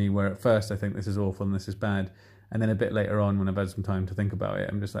happen to me where at first I think this is awful and this is bad, and then a bit later on when I've had some time to think about it,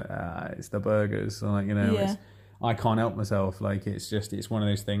 I'm just like, it's the burgers. Or like, you know, I can't help myself. Like it's one of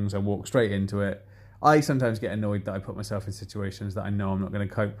those things. I walk straight into it. I sometimes get annoyed that I put myself in situations that I know I'm not going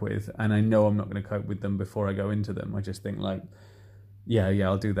to cope with, and I know I'm not going to cope with them before I go into them. I just think like, yeah,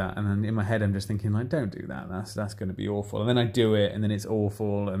 I'll do that. And then in my head, I'm just thinking like, don't do that. That's going to be awful. And then I do it, and then it's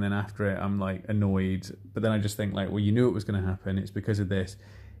awful. And then after it, I'm like annoyed. But then I just think like, well, you knew it was going to happen. It's because of this.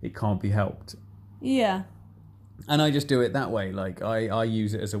 It can't be helped. Yeah. And I just do it that way. Like I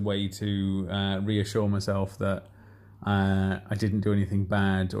use it as a way to reassure myself that I didn't do anything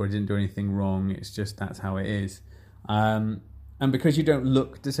bad or I didn't do anything wrong. It's just that's how it is. And because you don't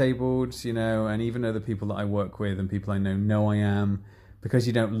look disabled, you know, and even other people that I work with and people I know I am, because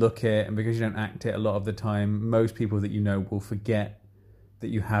you don't look it and because you don't act it a lot of the time, most people that you know will forget that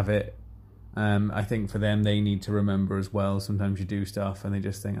you have it. I think for them, they need to remember as well. Sometimes you do stuff and they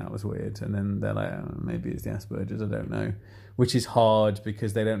just think that was weird. And then they're like, oh, maybe it's the Asperger's, I don't know. Which is hard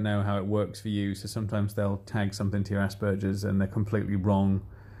because they don't know how it works for you. So sometimes they'll tag something to your Asperger's and they're completely wrong.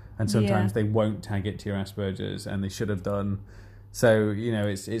 And sometimes they won't tag it to your Asperger's and they should have done. So, you know,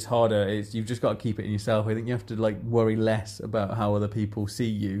 it's harder. You've just got to keep it in yourself. I think you have to like worry less about how other people see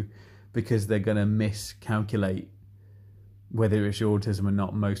you because they're going to miscalculate whether it's your autism or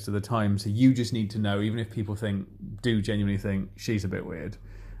not most of the time. So you just need to know, even if people do genuinely think she's a bit weird,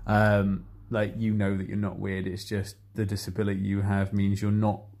 like, you know that you're not weird. It's just the disability you have means you're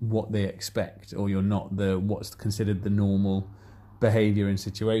not what they expect, or you're not what's considered the normal behavior in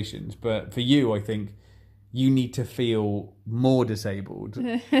situations. But for you, I think you need to feel more disabled,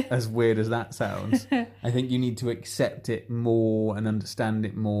 as weird as that sounds. I think you need to accept it more and understand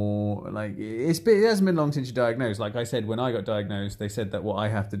it more. Like, it hasn't been long since you're diagnosed. Like I said, when I got diagnosed, they said that what I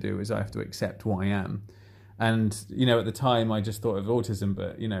have to do is I have to accept what I am. And, you know, at the time I just thought of autism,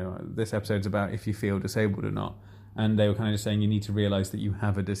 but, you know, this episode's about if you feel disabled or not. And they were kind of just saying you need to realise that you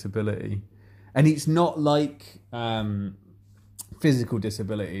have a disability. And it's not like physical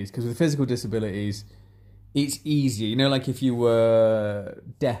disabilities, because with physical disabilities, it's easier. You know, like if you were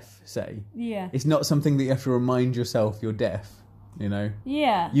deaf, say, Yeah. it's not something that you have to remind yourself you're deaf. You know,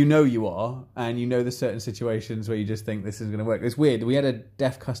 Yeah. you know you are, and you know there's certain situations where you just think this is going to work. It's weird. We had a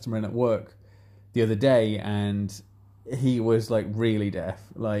deaf customer in at work the other day, and he was like really deaf,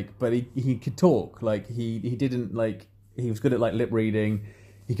 like, but he could talk. Like he didn't like, he was good at like lip reading.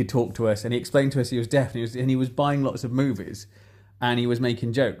 He could talk to us, and he explained to us he was deaf, and he was buying lots of movies, and he was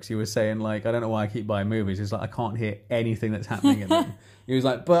making jokes. He was saying like, I don't know why I keep buying movies. He's like, I can't hear anything that's happening in them. He was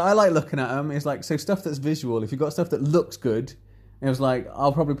like, but I like looking at them. It's like, so stuff that's visual. If you've got stuff that looks good. It was like,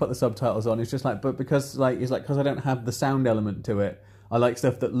 I'll probably put the subtitles on. It's just like, but because like, it's like, because I don't have the sound element to it, I like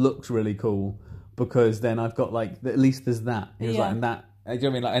stuff that looks really cool, because then I've got like, at least there's that. It was like, and that, do you know what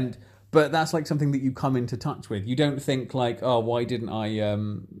I mean? Like, and, but that's like something that you come into touch with. You don't think like, oh, why didn't I,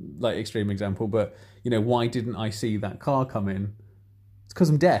 like extreme example, but you know, why didn't I see that car come in? It's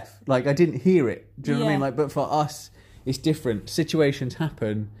because I'm deaf. Like I didn't hear it. Do you know what I mean? Like, but for us, it's different. Situations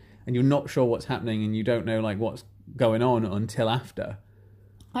happen and you're not sure what's happening and you don't know like what's going on until after.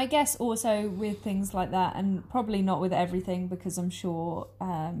 I guess also with things like that, and probably not with everything, because I'm sure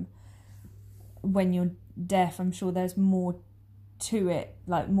when you're deaf, I'm sure there's more to it,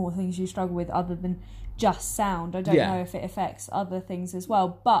 like more things you struggle with other than just sound. I don't know if it affects other things as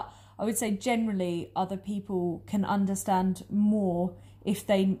well, but I would say generally other people can understand more if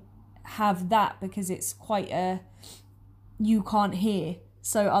they have that, because it's quite a, you can't hear.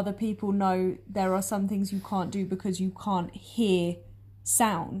 So other people know there are some things you can't do because you can't hear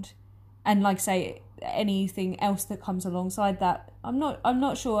sound. And like say anything else that comes alongside that, I'm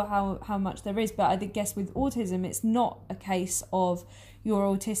not sure how much there is, but I guess with autism it's not a case of you're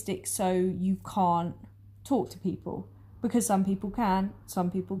autistic so you can't talk to people, because some people can, some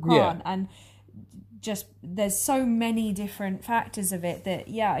people can't, and just there's so many different factors of it that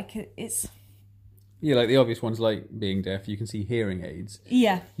it's like the obvious ones, like being deaf, you can see hearing aids.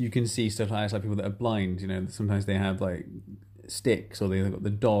 Yeah. You can see stuff like people that are blind, you know, sometimes they have like sticks, or they've got the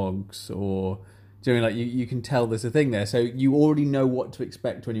dogs, or do you know what I mean? Like you can tell there's a thing there. So you already know what to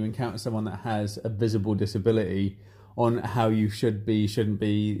expect when you encounter someone that has a visible disability, on how you should be, shouldn't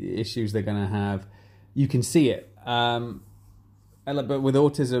be, issues they're going to have. You can see it. But with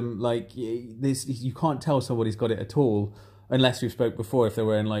autism, like this, you can't tell somebody's got it at all. Unless we've spoke before, if they're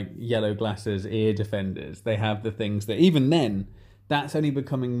wearing like yellow glasses, ear defenders, they have the things that, even then, that's only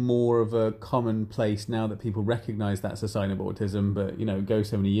becoming more of a commonplace now that people recognise that's a sign of autism. But, you know, go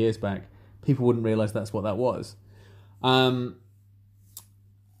so many years back, people wouldn't realise that's what that was. And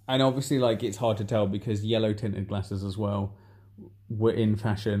obviously, like, it's hard to tell because yellow tinted glasses as well were in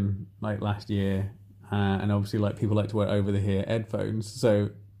fashion like last year. And obviously, like, people like to wear over the ear headphones.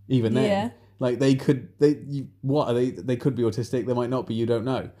 So even then... Like they could be autistic. They might not be. You don't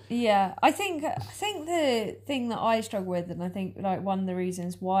know. Yeah, I think the thing that I struggle with, and I think like one of the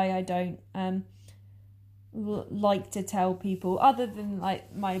reasons why I don't like to tell people, other than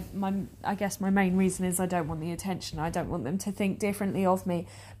like my I guess my main reason is I don't want the attention. I don't want them to think differently of me,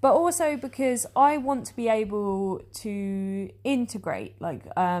 but also because I want to be able to integrate. Like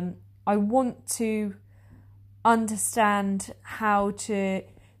I want to understand how to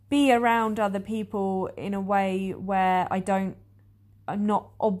be around other people in a way where I'm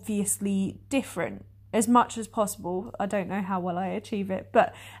not obviously different as much as possible. I don't know how well I achieve it,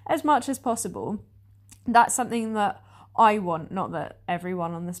 but as much as possible. That's something that I want, not that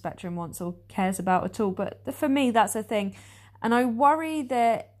everyone on the spectrum wants or cares about at all, but for me that's a thing. And I worry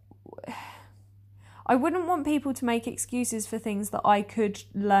that I wouldn't want people to make excuses for things that I could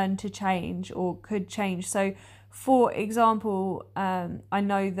learn to change or could change. So for example, I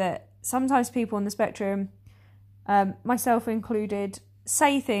know that sometimes people on the spectrum, myself included,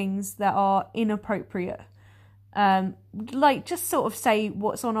 say things that are inappropriate. Like just sort of say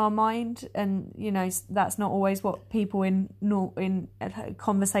what's on our mind, and you know that's not always what people in a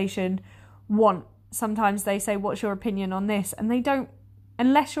conversation want. Sometimes they say, "What's your opinion on this?" and they don't,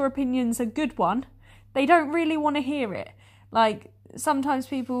 unless your opinion's a good one, they don't really want to hear it. Like sometimes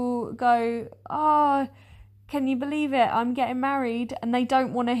people go, "Oh, can you believe it? I'm getting married," and they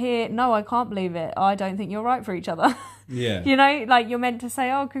don't want to hear, "No, I can't believe it. I don't think you're right for each other." Yeah. You know, like you're meant to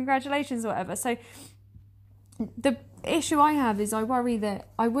say, "Oh, congratulations," or whatever. So the issue I have is I worry that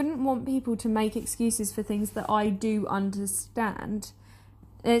I wouldn't want people to make excuses for things that I do understand.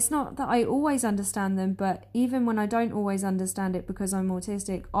 It's not that I always understand them, but even when I don't always understand it because I'm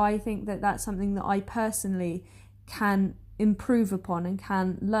autistic, I think that that's something that I personally can improve upon and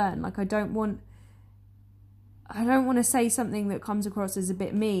can learn. Like I don't want to say something that comes across as a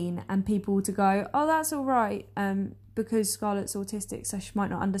bit mean and people to go, "Oh, that's all right," because Scarlett's autistic, so she might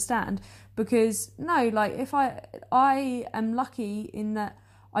not understand. Because no, like if I am lucky in that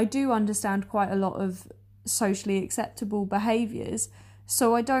I do understand quite a lot of socially acceptable behaviours,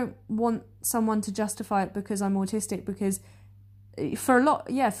 so I don't want someone to justify it because I'm autistic, because for a lot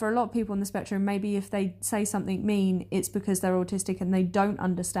of people on the spectrum, maybe if they say something mean, it's because they're autistic and they don't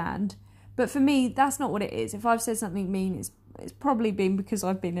understand. But for me, that's not what it is. If I've said something mean, it's probably been because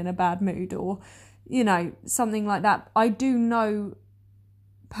I've been in a bad mood or, you know, something like that. I do know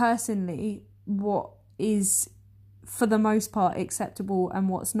personally what is, for the most part, acceptable and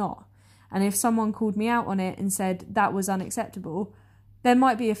what's not. And if someone called me out on it and said that was unacceptable, there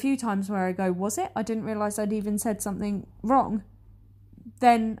might be a few times where I go, was it? I didn't realise I'd even said something wrong.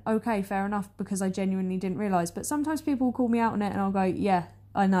 Then, okay, fair enough, because I genuinely didn't realise. But sometimes people call me out on it and I'll go, yeah,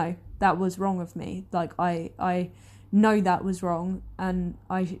 I know, that was wrong of me. Like, I know that was wrong and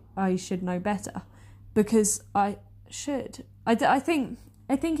I should know better. Because I should. I think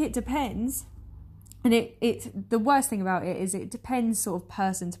it depends. And the worst thing about it is it depends sort of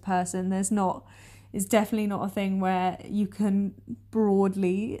person to person. It's definitely not a thing where you can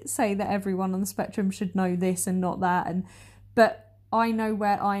broadly say that everyone on the spectrum should know this and not that. But I know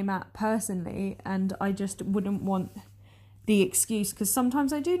where I'm at personally, and I just wouldn't want the excuse, because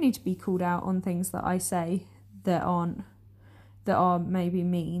sometimes I do need to be called out on things that I say that are maybe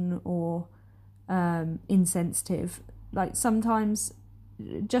mean or insensitive. Like sometimes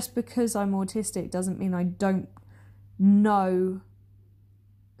just because I'm autistic doesn't mean I don't know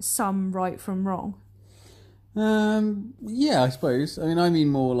some right from wrong. Yeah, I suppose. I mean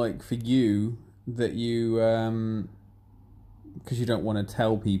more like for you that you because you don't want to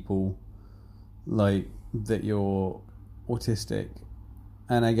tell people like that you're autistic,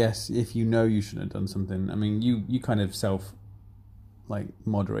 and I guess if you know you shouldn't have done something, I mean you kind of self like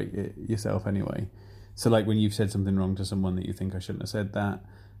moderate it yourself anyway. So like when you've said something wrong to someone that you think I shouldn't have said that,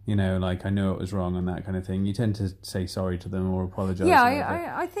 you know, like I know it was wrong and that kind of thing, you tend to say sorry to them or apologise.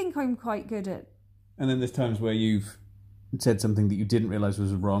 Yeah, I think I'm quite good at. And then there's times where you've said something that you didn't realise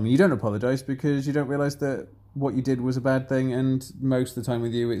was wrong, and you don't apologise because you don't realise that what you did was a bad thing, and most of the time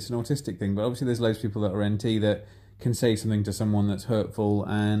with you it's an autistic thing. But obviously there's loads of people that are NT that can say something to someone that's hurtful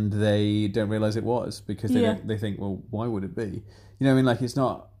and they don't realise it was, because they think, well, why would it be? You know what I mean? Like it's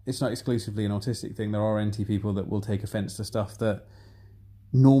not exclusively an autistic thing. There are NT people that will take offence to stuff that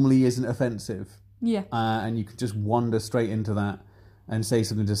normally isn't offensive. Yeah. And you could just wander straight into that and say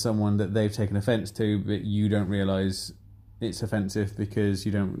something to someone that they've taken offence to, but you don't realise it's offensive because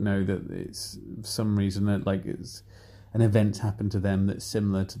you don't know that it's some reason that like it's an event happened to them that's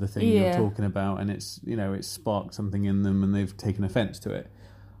similar to the thing you're talking about, and it's, you know, it's sparked something in them and they've taken offence to it.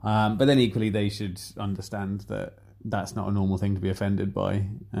 But then equally they should understand that that's not a normal thing to be offended by,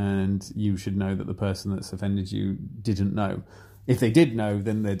 and you should know that the person that's offended you didn't know. If they did know,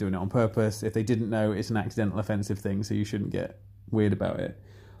 then they're doing it on purpose. If they didn't know, it's an accidental offensive thing, so you shouldn't get weird about it.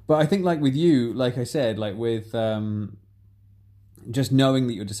 But I think like with you, like I said, like with just knowing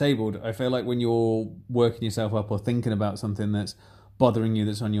that you're disabled, I feel like when you're working yourself up or thinking about something that's bothering you,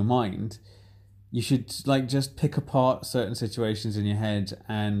 that's on your mind, you should like just pick apart certain situations in your head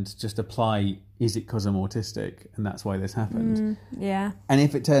and just apply, is it because I'm autistic and that's why this happened? Yeah. And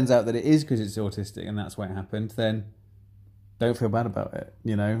if it turns out that it is because it's autistic and that's why it happened, then don't feel bad about it,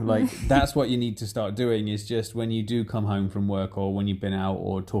 you know? Like, that's what you need to start doing, is just when you do come home from work or when you've been out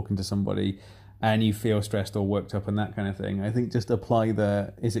or talking to somebody and you feel stressed or worked up and that kind of thing, I think just apply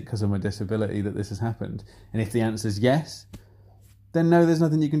the, is it because of my disability that this has happened? And if the answer is yes, then no, there's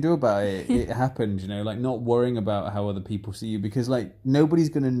nothing you can do about it. It happened, you know, like not worrying about how other people see you, because like nobody's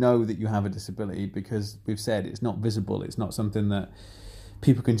going to know that you have a disability, because we've said it's not visible. It's not something that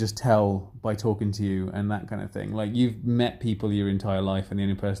people can just tell by talking to you and that kind of thing. Like, you've met people your entire life, and the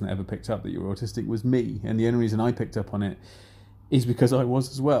only person that ever picked up that you were autistic was me. And the only reason I picked up on it is because I was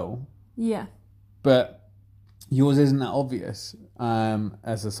as well. Yeah. But yours isn't that obvious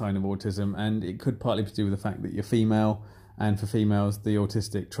as a sign of autism, and it could partly be to do with the fact that you're female, and for females the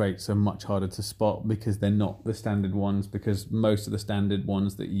autistic traits are much harder to spot because they're not the standard ones, because most of the standard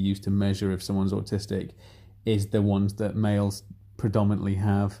ones that you use to measure if someone's autistic is the ones that males predominantly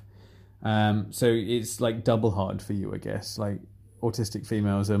have. So it's like double hard for you, I guess. Like, autistic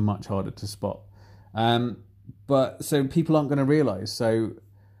females are much harder to spot. But so people aren't going to realise. So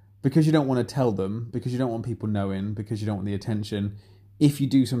because you don't want to tell them, because you don't want people knowing, because you don't want the attention, if you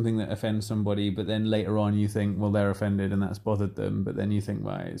do something that offends somebody, but then later on you think, well, they're offended and that's bothered them, but then you think,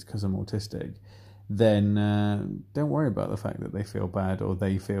 well, it's because I'm autistic, then don't worry about the fact that they feel bad or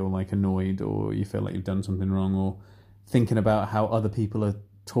they feel like annoyed or you feel like you've done something wrong, or thinking about how other people are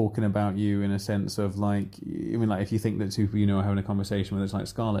talking about you in a sense of like, I mean, like if you think that two people you know are having a conversation where it's like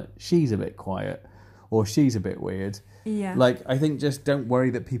Scarlett, she's a bit quiet or she's a bit weird. Yeah. Like, I think just don't worry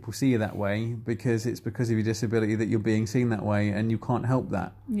that people see you that way, because it's because of your disability that you're being seen that way, and you can't help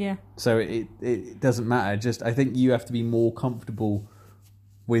that. Yeah. So it doesn't matter. Just, I think you have to be more comfortable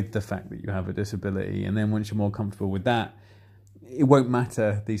with the fact that you have a disability, and then once you're more comfortable with that, it won't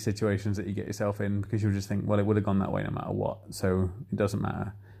matter these situations that you get yourself in, because you'll just think, well, it would have gone that way no matter what, so it doesn't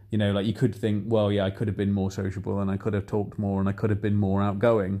matter. You know, like you could think, well, yeah, I could have been more sociable, and I could have talked more, and I could have been more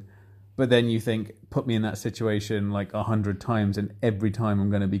outgoing. But then you think, put me in that situation like 100 times, and every time I'm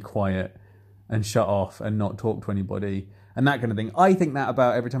going to be quiet and shut off and not talk to anybody and that kind of thing. I think that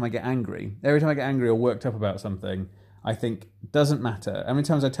about every time I get angry. Every time I get angry or worked up about something, I think, doesn't matter. How many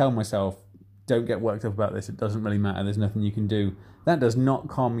times I tell myself, don't get worked up about this, it doesn't really matter, there's nothing you can do. That does not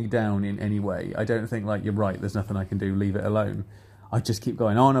calm me down in any way. I don't think like, you're right, there's nothing I can do, leave it alone. I just keep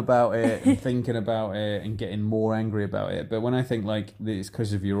going on about it and thinking about it and getting more angry about it. But when I think like it's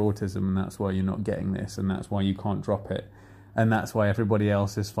because of your autism and that's why you're not getting this and that's why you can't drop it and that's why everybody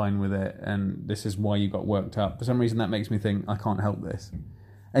else is fine with it and this is why you got worked up, for some reason that makes me think I can't help this.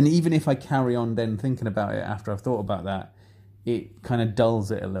 And even if I carry on then thinking about it after I've thought about that, it kind of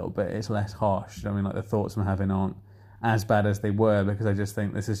dulls it a little bit. It's less harsh. I mean, like the thoughts I'm having aren't as bad as they were, because I just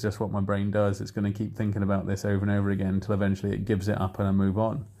think this is just what my brain does. It's going to keep thinking about this over and over again until eventually it gives it up and I move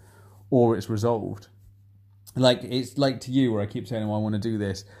on, or it's resolved. Like it's like to you where I keep saying, oh, I want to do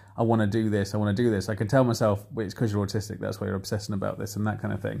this, I want to do this, I want to do this. I can tell myself, well, it's because you're autistic, that's why you're obsessing about this and that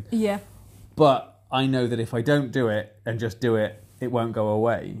kind of thing. Yeah. But I know that if I don't do it and just do it, it won't go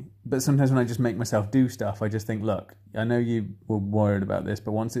away. But sometimes when I just make myself do stuff, I just think, look, I know you were worried about this,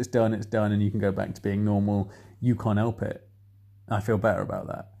 but once it's done, and you can go back to being normal. You can't help it. I feel better about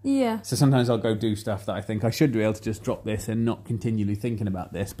that. Yeah. So sometimes I'll go do stuff that I think I should be able to just drop this and not continually thinking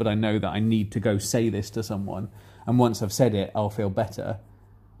about this, but I know that I need to go say this to someone. And once I've said it, I'll feel better.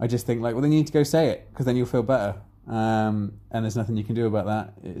 I just think like, well, then you need to go say it, because then you'll feel better. And there's nothing you can do about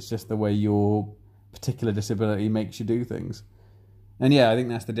that. It's just the way your particular disability makes you do things. And yeah, I think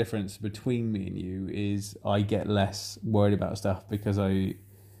that's the difference between me and you, is I get less worried about stuff because I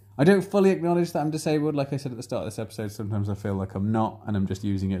don't fully acknowledge that I'm disabled. Like I said at the start of this episode, sometimes I feel like I'm not, and I'm just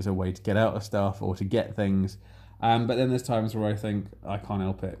using it as a way to get out of stuff or to get things. But then there's times where I think I can't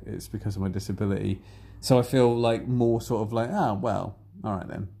help it. It's because of my disability. So I feel like more sort of like, oh, well, all right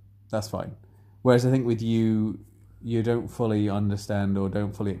then, that's fine. Whereas I think with you, you don't fully understand or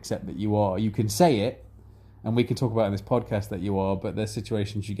don't fully accept that you are. You can say it, and we can talk about in this podcast that you are, but there's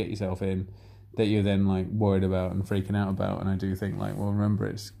situations you get yourself in that you're then like worried about and freaking out about. And I do think like, well, remember,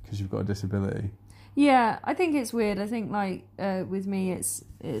 it's because you've got a disability. Yeah, I think it's weird. I think like with me, it's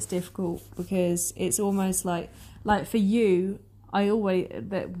difficult because it's almost like for you, I always,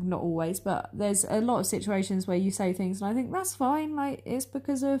 but not always, but there's a lot of situations where you say things and I think that's fine. Like it's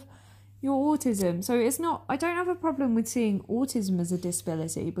because of your autism. So it's not, I don't have a problem with seeing autism as a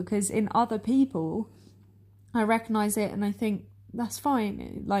disability, because in other people, I recognise it and I think that's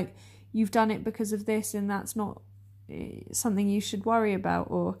fine. Like you've done it because of this and that's not something you should worry about,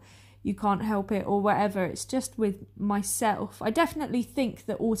 or you can't help it or whatever. It's just with myself. I definitely think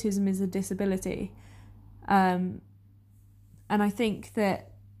that autism is a disability. And I think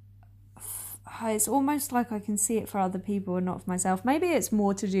that it's almost like I can see it for other people and not for myself. Maybe it's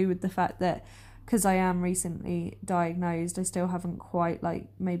more to do with the fact that because I am recently diagnosed, I still haven't quite like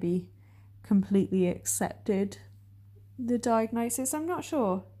maybe completely accepted the diagnosis. I'm not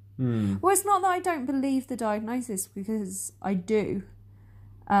sure. Well, it's not that I don't believe the diagnosis, because I do.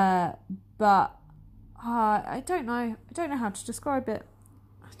 But I don't know. I don't know how to describe it.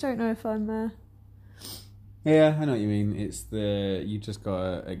 I don't know if I'm there. Yeah, I know what you mean. It's you just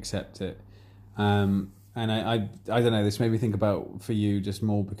gotta accept it. And I don't know, this made me think about for you just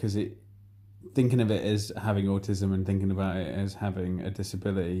more because thinking of it as having autism and thinking about it as having a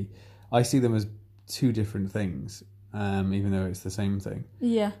disability, I see them as two different things, even though it's the same thing.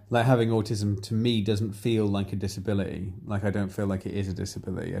 Yeah. Like having autism to me doesn't feel like a disability. Like I don't feel like it is a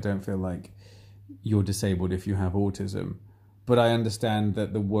disability. I don't feel like you're disabled if you have autism. But I understand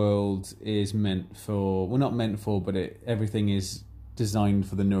that the world is meant for, well, not meant for, but everything is designed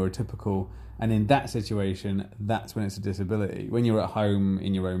for the neurotypical. And in that situation, that's when it's a disability. When you're at home,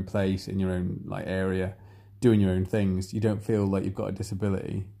 in your own place, in your own like area, doing your own things, you don't feel like you've got a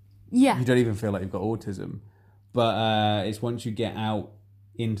disability. Yeah. You don't even feel like you've got autism. But it's once you get out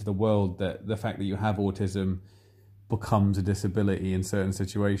into the world that the fact that you have autism becomes a disability in certain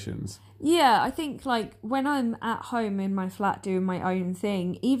situations. Yeah, I think like when I'm at home in my flat doing my own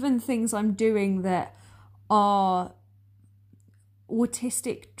thing, even things I'm doing that are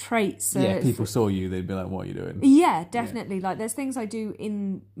autistic traits. Yeah, people saw you, they'd be like, what are you doing? Yeah, definitely. Like, there's things I do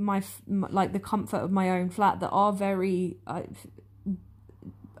in like the comfort of my own flat that are very,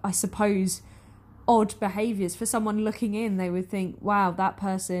 I suppose, odd behaviours. For someone looking in, they would think, wow, that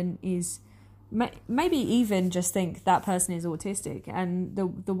person is, maybe even just think that person is autistic. And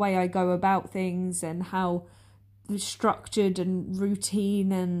the way I go about things and how structured and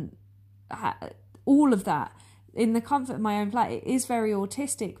routine and all of that, in the comfort of my own flat, it is very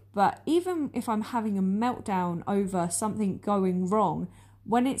autistic. But even if I'm having a meltdown over something going wrong,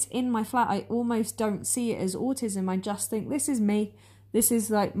 when it's in my flat, I almost don't see it as autism. I just think, this is me. This is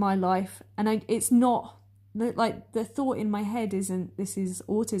like my life. And it's not, like, the thought in my head isn't, this is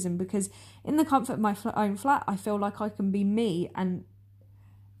autism, because in the comfort of my own flat, I feel like I can be me, and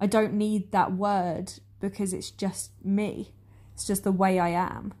I don't need that word because it's just me. It's just the way I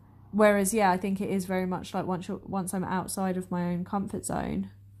am. Whereas, yeah, I think it is very much like once I'm outside of my own comfort zone,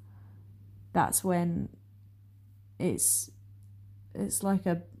 that's when it's like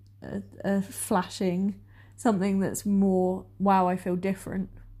a flashing something that's more, wow, I feel different.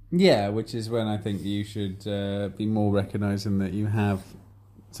 Yeah, which is when I think you should be more recognising that you have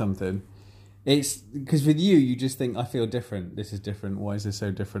something. It's because with you just think, I feel different. This is different. Why is this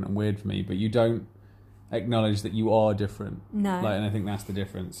so different and weird for me? But you don't acknowledge that you are different. No. And I think that's the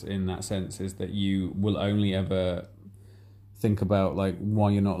difference in that sense, is that you will only ever think about like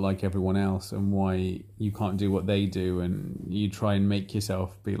why you're not like everyone else and why you can't do what they do, and you try and make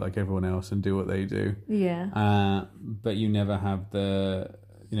yourself be like everyone else and do what they do. Yeah. But you never have the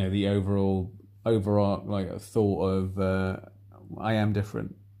the overall like thought of I am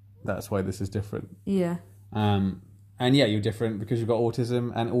different. That's why this is different. Yeah. And yeah, you're different because you've got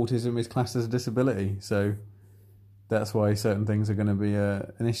autism, and autism is classed as a disability. So that's why certain things are going to be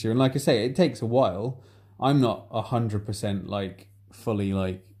an issue. And like I say, it takes a while. I'm not 100% like fully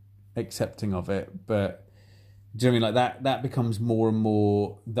like accepting of it, but do you know what I mean? Like that becomes more and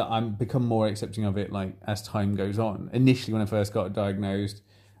more, that I'm become more accepting of it like as time goes on. Initially, when I first got diagnosed,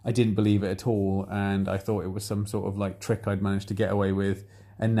 I didn't believe it at all, and I thought it was some sort of like trick I'd managed to get away with.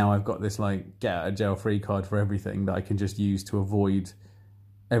 And now I've got this like get out of jail free card for everything that I can just use to avoid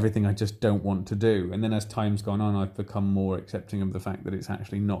everything I just don't want to do. And then as time's gone on, I've become more accepting of the fact that it's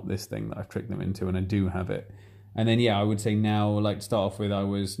actually not this thing that I've tricked them into, and I do have it. And then, yeah, I would say now, like to start off with, I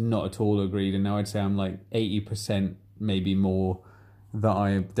was not at all agreed. And now I'd say I'm like 80%, maybe more, that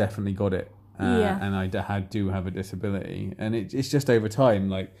I've definitely got it. And I do have a disability. And it's just over time,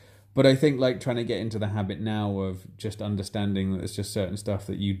 like... But I think like trying to get into the habit now of just understanding that it's just certain stuff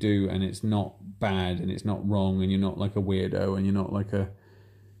that you do, and it's not bad and it's not wrong, and you're not like a weirdo and you're not like a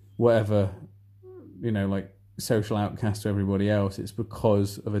whatever, like social outcast to everybody else. It's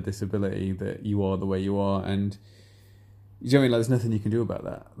because of a disability that you are the way you are. And you know what I mean? Like, there's nothing you can do about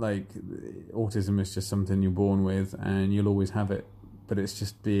that. Like, autism is just something you're born with and you'll always have it. But it's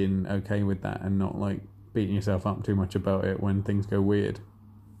just being okay with that and not like beating yourself up too much about it when things go weird.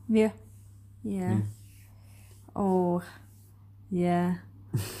 Yeah. Oh, yeah.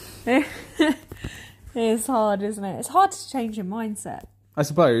 It's hard, isn't it? It's hard to change your mindset. I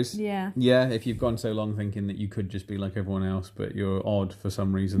suppose. Yeah. Yeah, if you've gone so long thinking that you could just be like everyone else, but you're odd for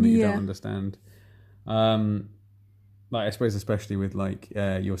some reason that you don't understand. Like, I suppose especially with like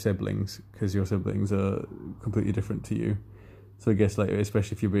your siblings, because your siblings are completely different to you. So I guess like,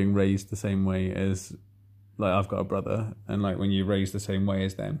 especially if you're being raised the same way as... Like, I've got a brother, and like when you're raised the same way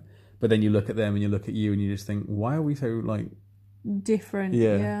as them, but then you look at them and you look at you and you just think, why are we so like different?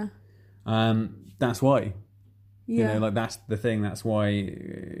 Yeah. That's why. Yeah. Like that's the thing. That's why,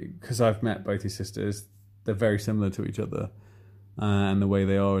 because I've met both your sisters, they're very similar to each other, and the way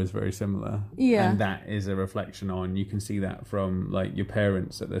they are is very similar. Yeah. And that is a reflection on, you can see that from like your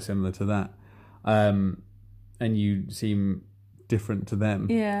parents, that they're similar to that, and you seem different to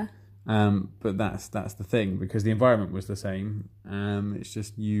them. Yeah. But that's the thing, because the environment was the same. It's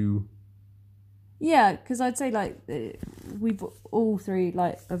just you. Yeah, because I'd say like we've all three,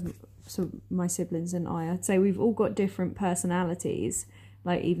 like so my siblings and I'd say we've all got different personalities.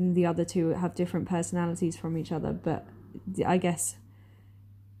 Like even the other two have different personalities from each other. But I guess,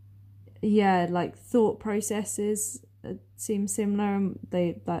 yeah, like thought processes seem similar, and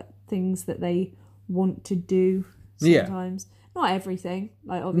they like things that they want to do sometimes. Yeah. Not everything,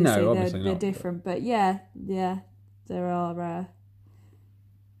 like obviously they're different, but yeah, there are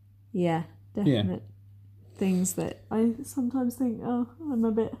definite things that I sometimes think, oh, I'm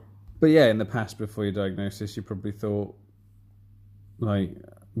a bit. But yeah, in the past before your diagnosis, you probably thought, like,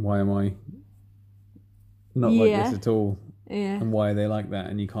 why am I not like this at all? Yeah. And why are they like that?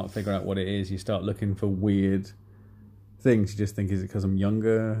 And you can't figure out what it is. You start looking for weird things. You just think, is it because I'm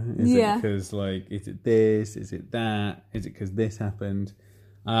younger? Is it because, like, is it this? Is it that? Is it because this happened?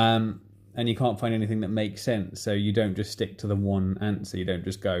 And you can't find anything that makes sense. So you don't just stick to the one answer. You don't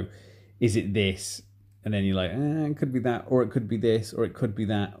just go, is it this? And then you're like, it could be that, or it could be this, or it could be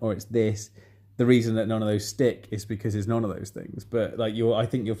that, or it's this. The reason that none of those stick is because it's none of those things. But like I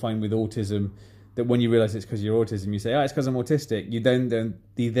think you'll find with autism that when you realise it's because of your autism, you say, it's because I'm autistic. You then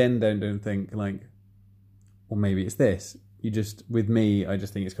don't think like, well, maybe it's this. You just, with me, I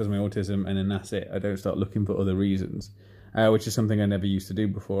just think it's because of my autism, and then that's it. I don't start looking for other reasons, which is something I never used to do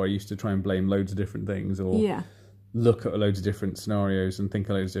before. I used to try and blame loads of different things, or look at loads of different scenarios and think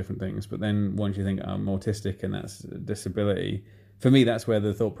of loads of different things. But then once you think I'm autistic and that's a disability, for me, that's where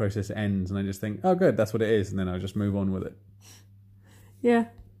the thought process ends. And I just think, oh, good, that's what it is. And then I'll just move on with it. Yeah.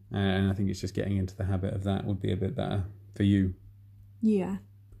 And I think it's just getting into the habit of that would be a bit better for you. Yeah.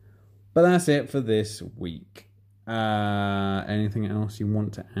 But that's it for this week. Anything else you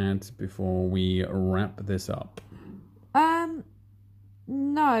want to add before we wrap this up?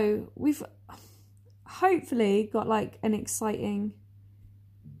 No. We've hopefully got like an exciting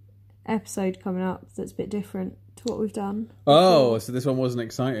episode coming up that's a bit different to what we've done before. So this one wasn't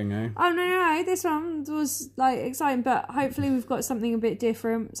exciting, eh? Oh no, this one was like exciting, but hopefully we've got something a bit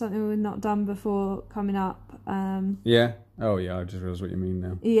different, something we've not done before coming up. Yeah. Oh yeah, I just realised what you mean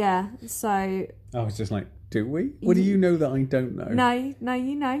now. Yeah, so I was just like, do we? What do you know that I don't know? No,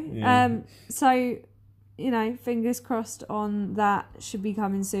 you know. Yeah. So, fingers crossed on that. Should be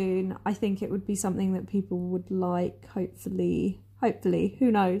coming soon. I think it would be something that people would like, hopefully.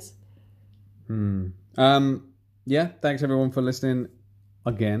 Who knows? Yeah, thanks everyone for listening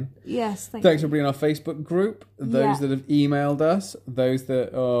again. Yes, thanks for being on our Facebook group. Those that have emailed us, those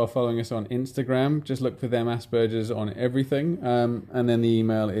that are following us on Instagram, just look for Them Aspergers on everything. And then the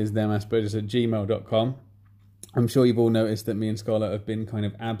email is themaspergers@gmail.com. I'm sure you've all noticed that me and Scarlett have been kind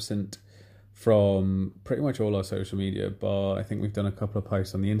of absent from pretty much all our social media, but I think we've done a couple of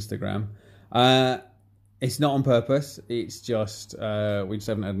posts on the Instagram. It's not on purpose. It's just we just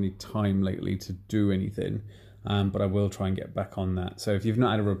haven't had any time lately to do anything. But I will try and get back on that. So if you've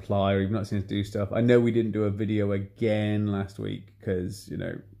not had a reply or you've not seen us do stuff, I know we didn't do a video again last week because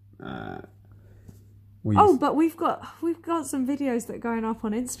but we've got some videos that are going up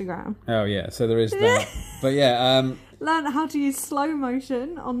on Instagram. Oh yeah, so there is that. But yeah, learn how to use slow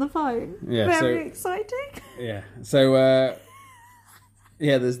motion on the phone. Yeah, very exciting. Yeah, so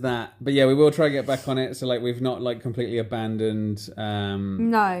yeah, there's that. But yeah, we will try and get back on it. So like we've not like completely abandoned the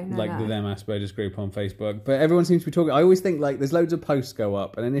Them Aspergers group on Facebook. But everyone seems to be talking. I always think like there's loads of posts go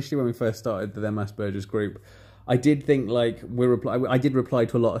up, and initially when we first started the Them Aspergers group, I did think like I did reply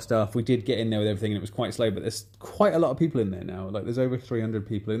to a lot of stuff. We did get in there with everything, and it was quite slow. But there's quite a lot of people in there now. Like there's over 300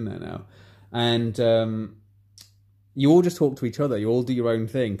 people in there now, and you all just talk to each other. You all do your own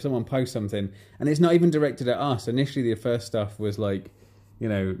thing. Someone posts something, and it's not even directed at us. Initially, the first stuff was like,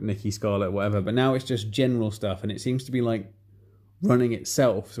 Nikki, Scarlett, whatever. But now it's just general stuff, and it seems to be like running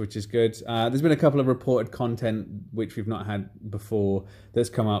itself, which is good. There's been a couple of reported content which we've not had before that's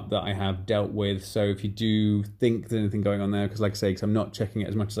come up that I have dealt with. So if you do think there's anything going on there, because like I say, because I'm not checking it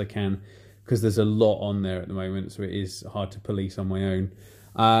as much as I can, because there's a lot on there at the moment, so it is hard to police on my own.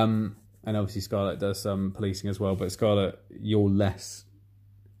 And obviously Scarlett does some policing as well. But Scarlett, you're less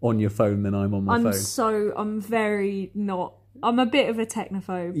on your phone than I'm on my phone. I'm a bit of a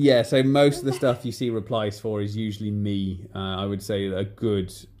technophobe. Yeah, so most of the stuff you see replies for is usually me. I would say a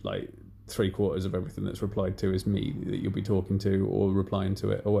good, 3/4 of everything that's replied to is me that you'll be talking to or replying to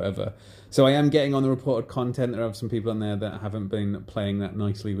it or whatever. So I am getting on the reported content. There are some people on there that haven't been playing that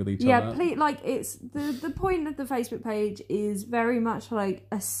nicely with each other. Yeah, it's the point of the Facebook page is very much like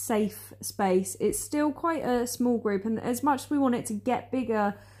a safe space. It's still quite a small group, and as much as we want it to get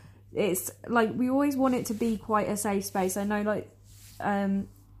bigger, it's like we always want it to be quite a safe space. I know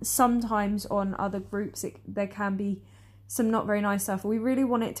sometimes on other groups there can be some not very nice stuff. We really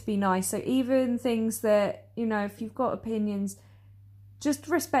want it to be nice. So even things that, if you've got opinions, just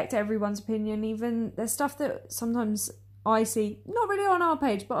respect everyone's opinion. Even there's stuff that sometimes I see, not really on our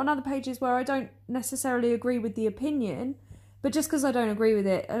page, but on other pages where I don't necessarily agree with the opinion. But just because I don't agree with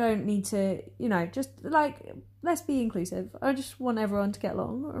it, I don't need to, let's be inclusive. I just want everyone to get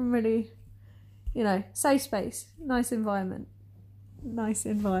along and really, safe space, nice environment for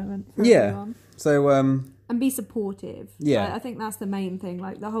everyone. So, and be supportive. Yeah. I think that's the main thing.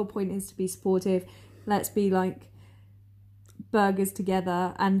 Like, the whole point is to be supportive. Let's be, burgers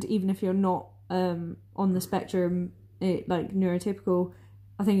together. And even if you're not on the spectrum, neurotypical,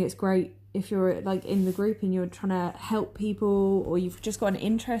 I think it's great if you're, in the group and you're trying to help people or you've just got an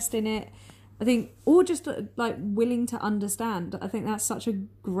interest in it. I think, or just like willing to understand. I think that's such a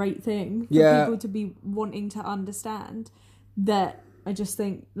great thing for people to be wanting to understand. That I just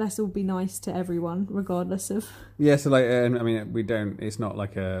think let's all be nice to everyone, regardless of. Yeah, so like, I mean, we don't. It's not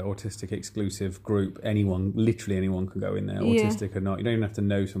like a autistic exclusive group. Literally anyone can go in there, autistic or not. You don't even have to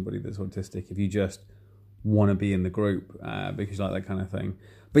know somebody that's autistic if you just want to be in the group because you like that kind of thing.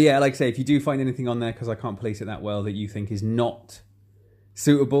 But yeah, like I say, if you do find anything on there, because I can't place it that well, that you think is not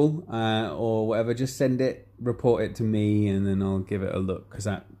suitable or whatever, just send it, report it to me, and then I'll give it a look, because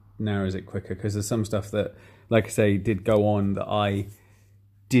that narrows it quicker. Because there's some stuff that, like I say, did go on that I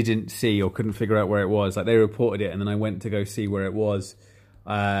didn't see or couldn't figure out where it was. Like, they reported it, and then I went to go see where it was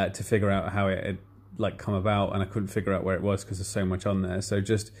to figure out how it had like come about, and I couldn't figure out where it was because there's so much on there. So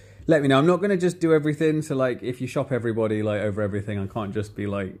just let me know. I'm not going to just do everything. So like, if you shop everybody like over everything, I can't just be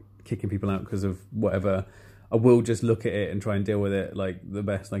like kicking people out because of whatever. I will just look at it and try and deal with it like the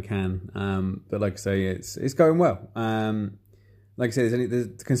best I can. But like I say, it's going well. Like I say,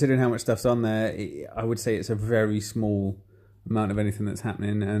 considering how much stuff's on there, I would say it's a very small amount of anything that's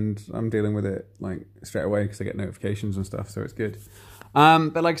happening, and I'm dealing with it like straight away because I get notifications and stuff, so it's good.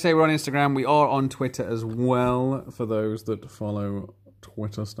 But like I say, we're on Instagram. We are on Twitter as well, for those that follow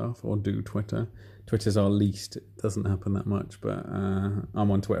Twitter stuff or do Twitter. Twitter's our least. It doesn't happen that much, but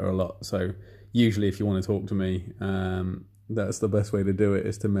I'm on Twitter a lot. So usually if you want to talk to me, that's the best way to do it,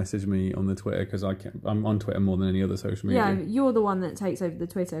 is to message me on the Twitter, because I'm on Twitter more than any other social media. Yeah, you're the one that takes over the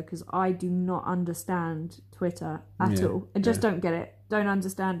Twitter, because I do not understand Twitter at all. I just don't get it. Don't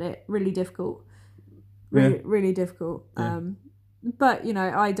understand it. Really difficult. Really difficult. Yeah. But, you know,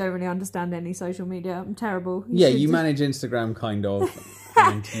 I don't really understand any social media. I'm terrible. You manage Instagram, kind of,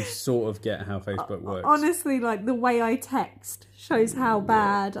 and you sort of get how Facebook works. Honestly, like, the way I text shows how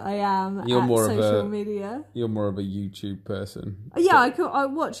bad I am at social media. You're more of a YouTube person. Yeah, I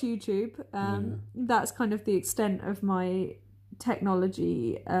watch YouTube. That's kind of the extent of my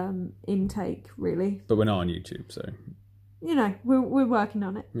technology intake, really. But we're not on YouTube, so... You know, we're working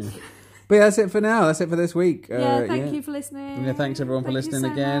on it. Yeah. But yeah, that's it for now. That's it for this week. Thank you for listening. Yeah, thanks everyone for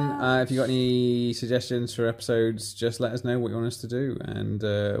listening again. If you got any suggestions for episodes, just let us know what you want us to do, and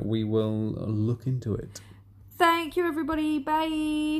we will look into it. Thank you, everybody. Bye.